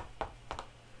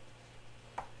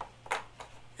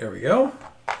 There we go.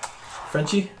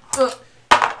 Frenchie.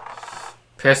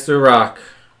 Pass through rock.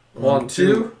 1,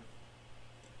 2,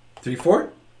 3, 4.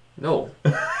 No.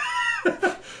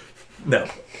 No.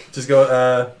 Just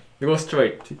go. You go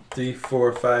straight. 2, 3,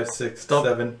 4, 5, 6, Stop.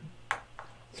 7.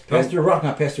 Pass through rock,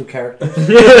 not pass through character.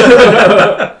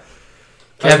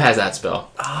 Kev has that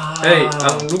spell. Hey,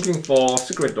 I'm looking for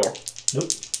secret door. Nope.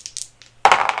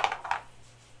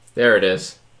 There it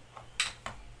is.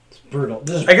 It's brutal.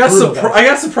 This is I brutal, guys.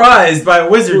 got surprised by a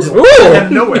wizard just Ooh. out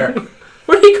of nowhere.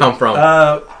 Where'd he come from?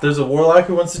 There's a warlock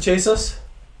who wants to chase us.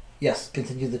 Yes,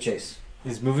 continue the chase.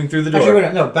 He's moving through the door. Actually,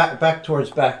 wait, no, back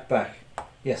towards back.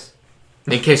 Yes.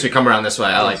 In case we come around this way,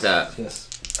 I like that. Yes.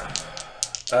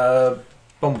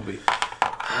 Bumblebee.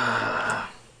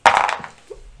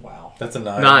 Wow. That's a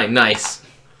 9. 9, nice.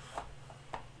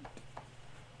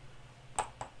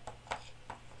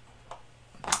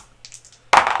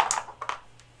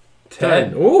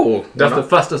 10. Ooh, That's the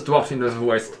fastest dwarf in the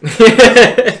West. 9,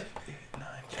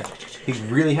 10. He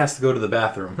really has to go to the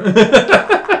bathroom.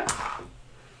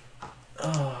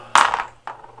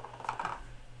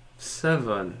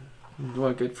 7. Do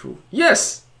I get through?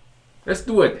 Yes! Let's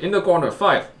do it. In the corner.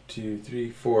 5. 2, 3,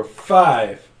 4,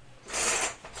 5.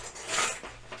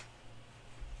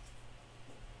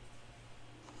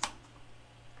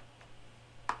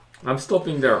 I'm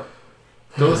stopping there.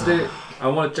 Thursday, I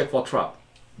want to check for trap.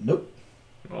 Nope.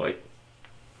 Alright.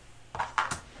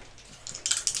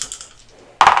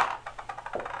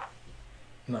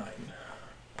 Nine.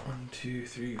 1, 2,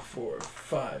 3, 4,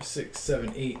 5, 6,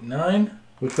 7, 8, 9.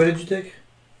 Which way did you take?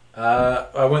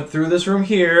 I went through this room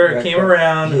here, Right, came right.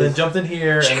 around, and then jumped in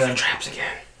here, check and the then traps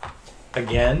again.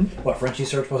 again. What, Frenchie's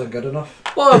search wasn't good enough?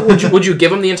 Well, would you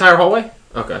give him the entire hallway?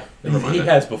 Okay. Never mind He then.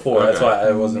 has before. That's Okay. why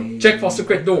I wasn't. Check for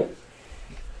secret door.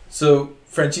 So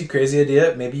Frenchie, crazy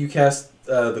idea. Maybe you cast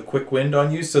the quick wind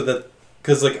on you so that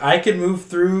because like I can move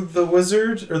through the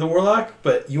wizard or the warlock,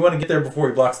 but you want to get there before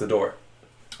he blocks the door.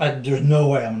 There's no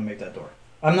way I'm going to make that door.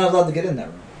 I'm not allowed to get in that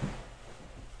room.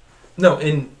 No,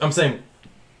 I'm saying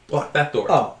block that door.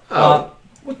 Oh.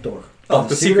 What door? Oh,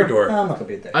 the secret door. No, I'm not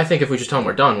going to be there. I think if we just tell him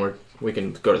we're done, we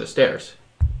can go to the stairs.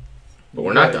 But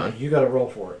we're not done. You got to roll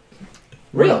for it.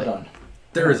 We're not Really? done.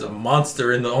 There is a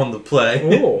monster on the play.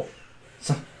 Ooh.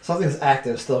 Something's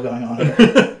active still going on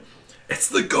here. It's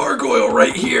the gargoyle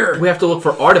right here. We have to look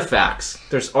for artifacts.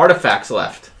 There's artifacts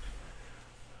left.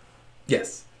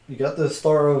 Yes. You got the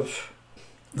Star of...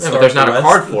 Yeah, but there's not a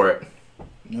card for it.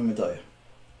 Let me tell you.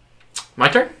 My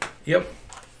turn? Yep.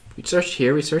 We searched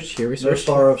here, we searched here, we No searched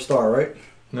Star of Star, right?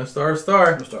 No star of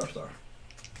star. No Star of Star.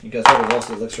 You guys already lost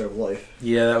the Elixir of Life.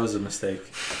 Yeah, that was a mistake.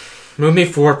 Move me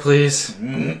forward, please.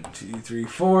 2, 3,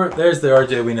 4. There's the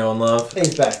RJ we know and love.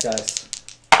 He's back, guys.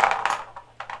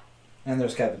 And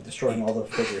there's Kevin, destroying all the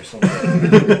figures.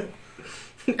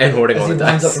 And hoarding As all he the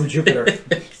winds up dice. from Jupiter.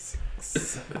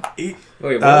 7, 8.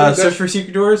 Wait, what Search for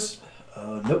secret doors.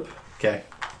 Nope. Okay.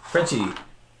 Frenchie.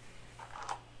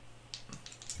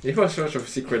 If I search for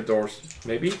secret doors,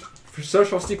 maybe? Search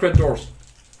for secret doors.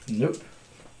 Nope.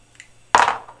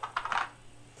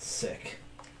 Sick.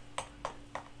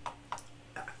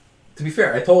 To be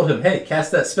fair, I told him, hey,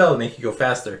 cast that spell to make you go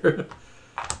faster.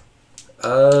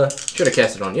 Should have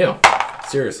cast it on you.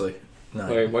 Seriously. 9.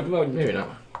 Wait, what do I... Maybe not.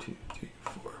 2, 3,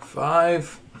 4,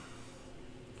 5.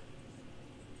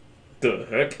 The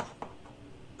heck?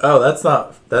 Oh, that's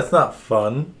not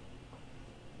fun.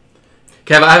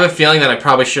 Kev, I have a feeling that I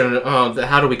probably shouldn't. Oh,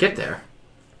 how do we get there?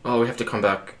 Oh, we have to come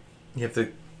back. You have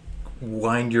to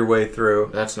wind your way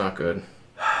through. That's not good.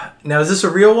 Now, is this a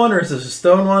real one or is this a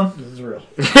stone one? This is real.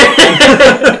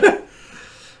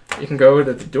 You can go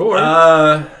to the door.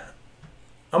 I'm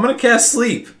gonna cast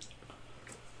sleep.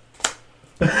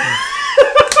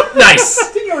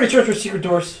 Nice. Didn't you already search for secret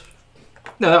doors?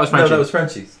 No, that was No, Frenchie. that was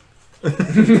Frenchie's.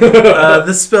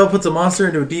 This spell puts a monster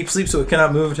into a deep sleep so it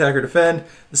cannot move, attack, or defend.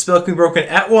 The spell can be broken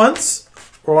at once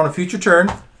or on a future turn.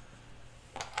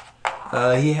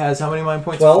 He has how many mind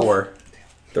points? 12. 4.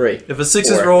 3. If a 6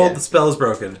 is 4, rolled, yeah. the spell is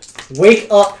broken. Wake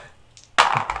up.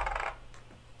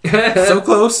 So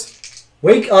close.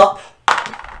 Wake up.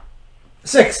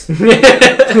 6.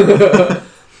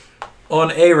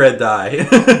 On a red die.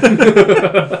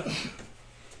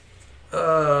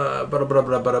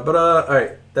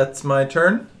 Alright, that's my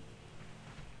turn.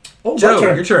 Oh, Joe, my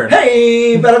turn. your turn.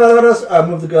 Hey! I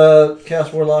move the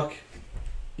Chaos Warlock.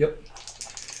 Yep.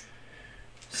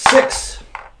 6.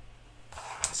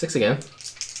 6 again.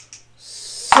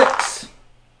 6.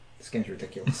 This game's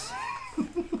ridiculous.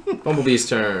 Bumblebee's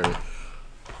turn.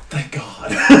 Thank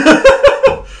God.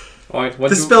 Alright, what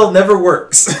The spell never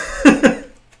works.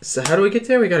 So how do we get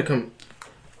there? We gotta come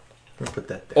I'll put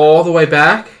that down. all the way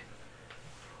back.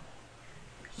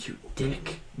 You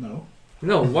dick. No.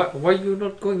 No, why are you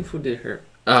not going through there?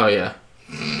 Oh yeah.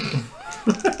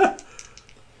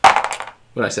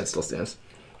 What I said still stands.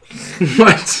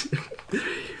 What?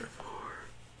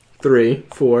 3,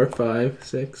 4, 5,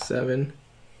 6, 7,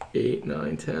 8,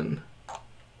 9, 10,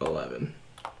 11.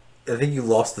 I think you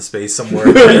lost the space somewhere.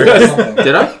 in there.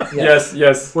 Did I? Yeah.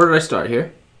 Yes. Where did I start?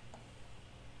 Here?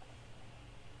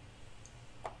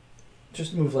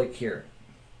 Just move like here.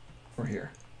 Or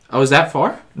here. Oh, was that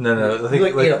far? No. I think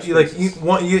Like eight up you spaces.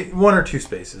 one or two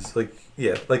spaces. Like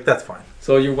that's fine.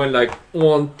 So you went like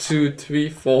 1, 2, 3,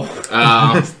 4.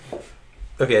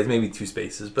 Okay, it's maybe 2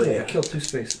 spaces, but Yeah, yeah. kill 2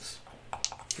 spaces.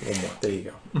 One more. There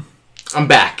you go. I'm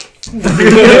back.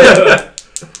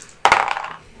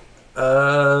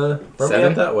 Run me 7?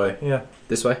 out that way. Yeah.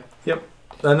 This way? No.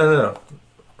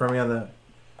 Run me on that.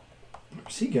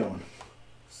 Where's he going?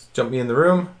 Jump me in the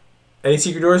room. Any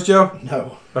secret doors, Joe?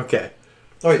 No. Okay.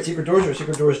 Alright, secret doors or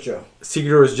secret doors, Joe? Secret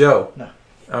doors, Joe? No.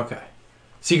 Okay.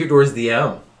 Secret doors, the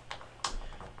M?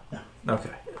 No. Okay.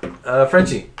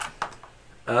 Frenchie.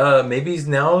 Maybe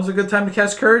now is a good time to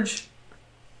cast Courage?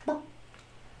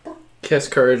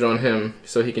 Cast Courage on him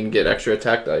so he can get extra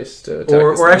attack dice to attack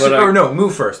Or this actually, But I- or no,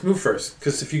 move first.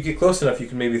 Because if you get close enough, you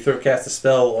can maybe cast a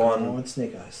spell Oh, on... and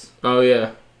Snake Eyes. Oh,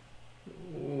 yeah.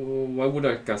 Why would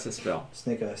I cast a spell?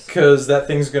 Snake Eyes. Because that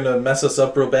thing's going to mess us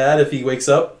up real bad if he wakes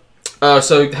up.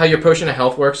 So how your potion of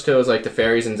health works too is like the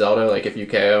fairies in Zelda, like if you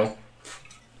KO.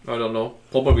 I don't know.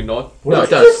 Probably not. What No,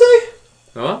 did it you does. just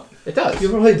say? Huh? It does. You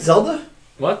ever played Zelda?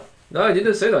 What? No, I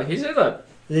didn't say that. He said that.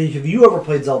 Have you ever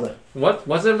played Zelda? What?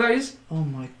 What Zelda is? Oh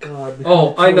my god.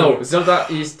 Oh, I know. Zelda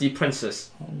is the princess.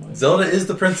 Oh my Zelda is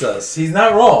the princess. He's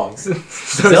not wrong.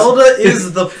 Zelda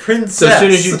is the princess. So as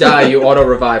soon as you die, you auto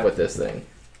revive with this thing.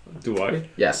 Do I?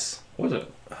 Yes. What's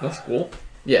it? That's cool.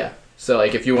 Yeah. So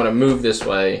like if you want to move this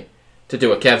way to do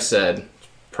what Kev said,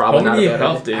 probably How not many a bad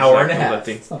health idea. days? Hour are and a on half. that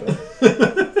thing? It's not bad.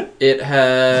 It For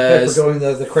has going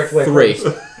the correct way. 3.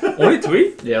 first. Only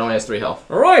 3? Yeah, it only has 3 health.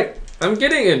 Alright. I'm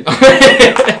getting in.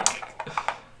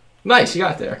 Nice, you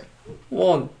got there.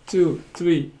 1, 2,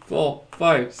 3, 4,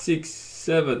 5, 6,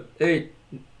 7, 8,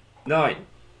 9.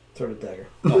 Throw the dagger.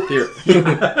 Oh, here.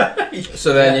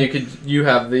 So then you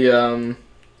have the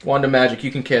wand of magic.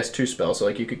 You can cast 2 spells. So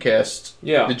like you could cast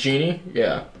Yeah. the genie.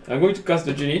 Yeah. I'm going to cast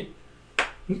the genie.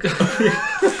 5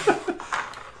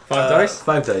 dice.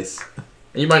 5 dice.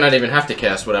 You might not even have to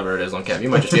cast whatever it is on Kev. You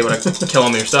might just be able to kill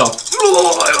him yourself.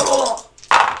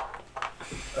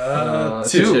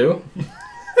 2.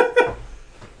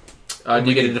 Do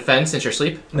you get a defense since you're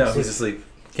asleep? No, he's asleep.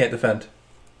 Can't defend.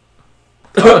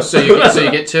 So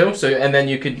you get 2. So and then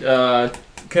you could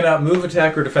Cannot move,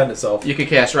 attack, or defend itself. you could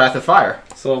cast Wrath of Fire.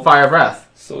 So Fire of Wrath.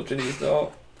 So genie is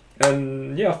out.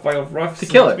 And yeah, Fire of Wrath To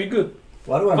kill seems it. to be good.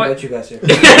 Why do I What? invite you guys here?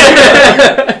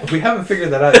 We haven't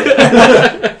figured that out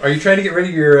yet. Are you trying to get rid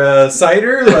of your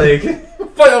cider? Like,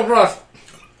 Fire of Wrath!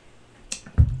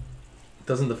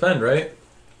 doesn't defend, right?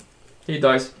 He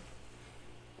dies.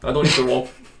 I don't need to roll.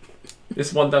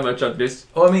 It's 1 damage at least.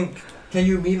 Oh, I mean, can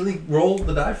you immediately roll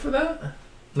the die for that?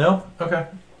 No? Okay.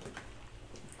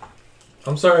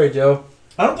 I'm sorry, Joe.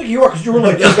 I don't think you are because you were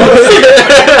like. Okay,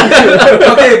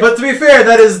 but to be fair,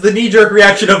 that is the knee-jerk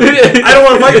reaction of I don't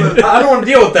want to fight with. I don't want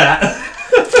to deal with that.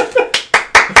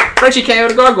 Frenchie KO'd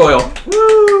a gargoyle.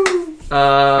 Woo!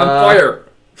 On fire.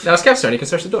 Now it's Kev's turn. He can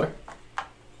search the door.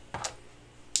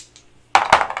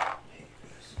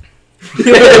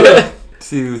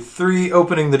 2, 3,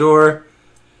 opening the door.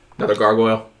 Another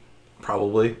gargoyle.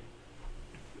 Probably.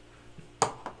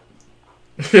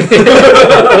 It's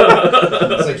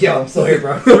like, yeah, I'm still here,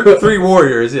 bro. 3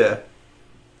 warriors, yeah.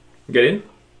 Get in.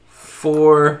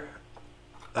 4.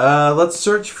 Let's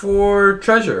search for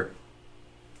treasure.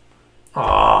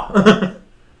 Aw.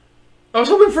 I was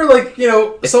hoping for, like,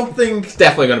 something. It's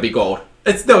definitely going to be gold.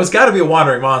 It's got to be a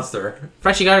wandering monster.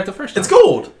 Frenchie got it the first time. It's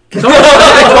gold.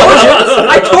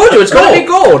 I told you, it's going to be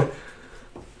gold.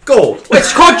 Gold.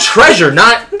 It's called treasure,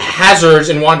 not hazards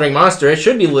and wandering monster. It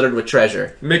should be littered with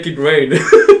treasure. Make it rain.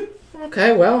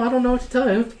 Okay, well, I don't know what to tell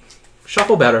you.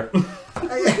 Shuffle better.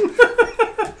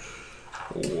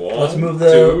 Let's move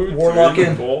the warlock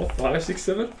in. 4, 5, 6,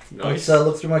 7. Nice. Let's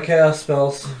look through my chaos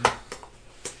spells.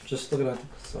 Just looking at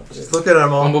stuff. Just look at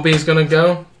them all. Bumblebee's gonna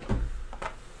go.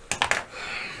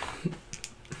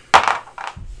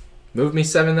 Move me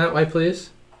 7 that way,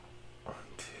 please. 1,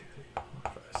 2, 3, 4,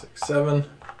 5, 6, 7.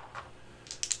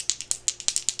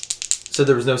 So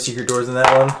there was no secret doors in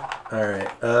that one?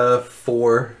 Alright,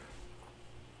 4.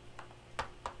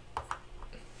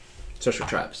 Search for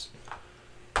traps.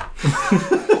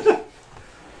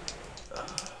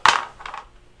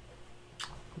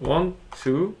 1,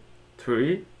 2,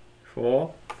 3,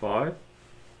 4, 5.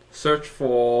 Search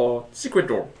for secret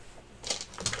door.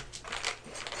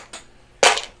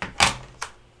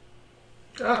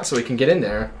 So we can get in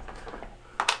there.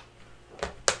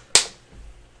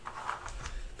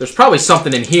 There's probably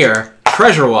something in here,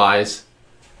 treasure-wise.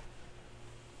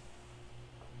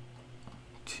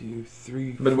 2,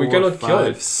 3, But 4, we cannot kill 5,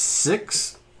 it.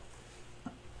 6.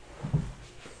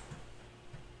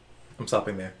 I'm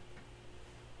stopping there.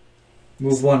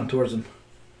 Move 1 towards him.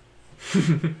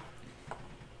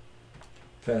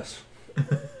 Fast.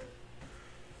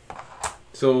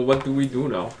 So what do we do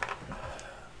now?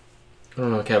 I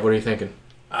don't know, Kev, what are you thinking?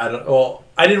 I didn't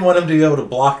want him to be able to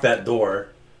block that door.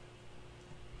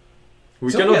 We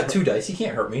He's cannot. only got 2 dice. He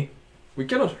can't hurt me. We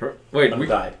cannot hurt. Wait, I'm we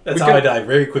gonna die. That's we how can- I die,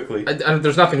 very quickly.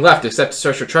 There's nothing left except to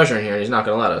search for treasure in here, and he's not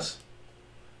going to let us.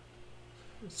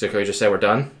 So can we just say we're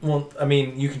done? Well, I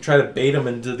mean, you can try to bait him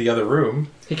into the other room.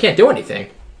 He can't do anything.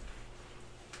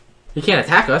 He can't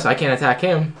attack us. I can't attack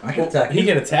him. I can attack He you.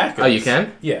 can attack us. Oh, you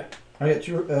can? Yeah. I get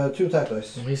 2 attack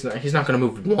dice. He's not going to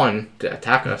move 1 to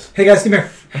attack us. Hey guys, come here.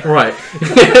 Right.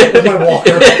 With my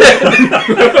walker.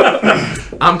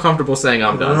 I'm comfortable saying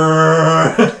I'm done.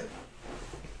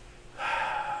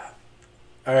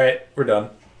 Alright, we're done.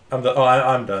 I'm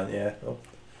done, yeah.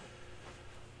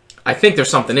 I think there's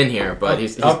something in here, but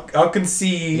he's I'll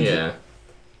concede. yeah.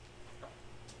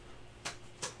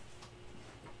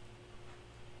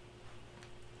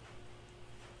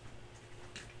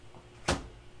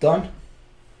 Done?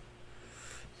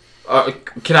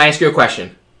 Can I ask you a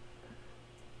question?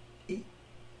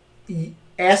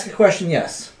 Ask a question,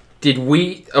 yes. Did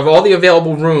we, of all the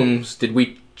available rooms, did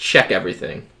we check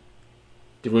everything?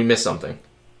 Did we miss something?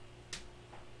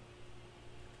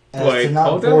 As Wait, to not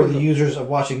hold bore on. the users of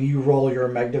watching you roll your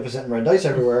magnificent red dice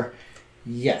everywhere,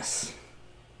 yes.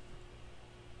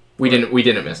 We didn't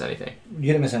miss anything. You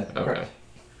didn't miss anything. Okay. Correct.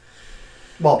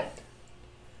 Well,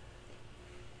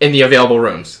 In the available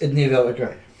rooms. in the event,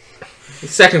 okay.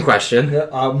 Second question. Yeah,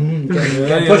 Yeah, getting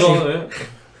yeah, pushy.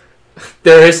 yeah.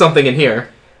 There is something in here.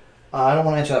 I don't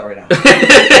want to answer that right now.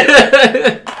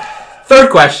 Third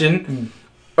question.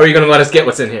 Are you going to let us get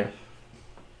what's in here?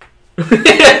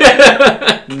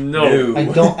 No.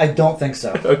 I don't think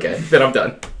so. Okay, then I'm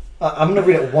done. I'm going to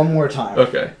read it one more time.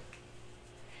 Okay.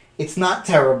 It's not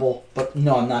terrible, but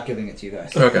no, I'm not giving it to you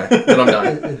guys. Okay, then I'm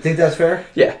done. I think that's fair?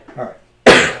 Yeah. All right.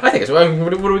 I think it's... What are we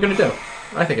going to do?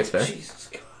 I think it's fair. Jesus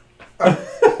God. All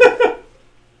right.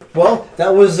 Well,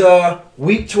 that was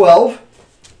week 12.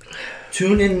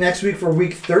 Tune in next week for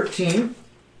week 13.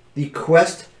 The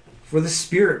quest for the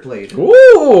Spirit Blade.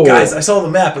 Ooh! Guys, I saw the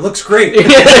map. It looks great.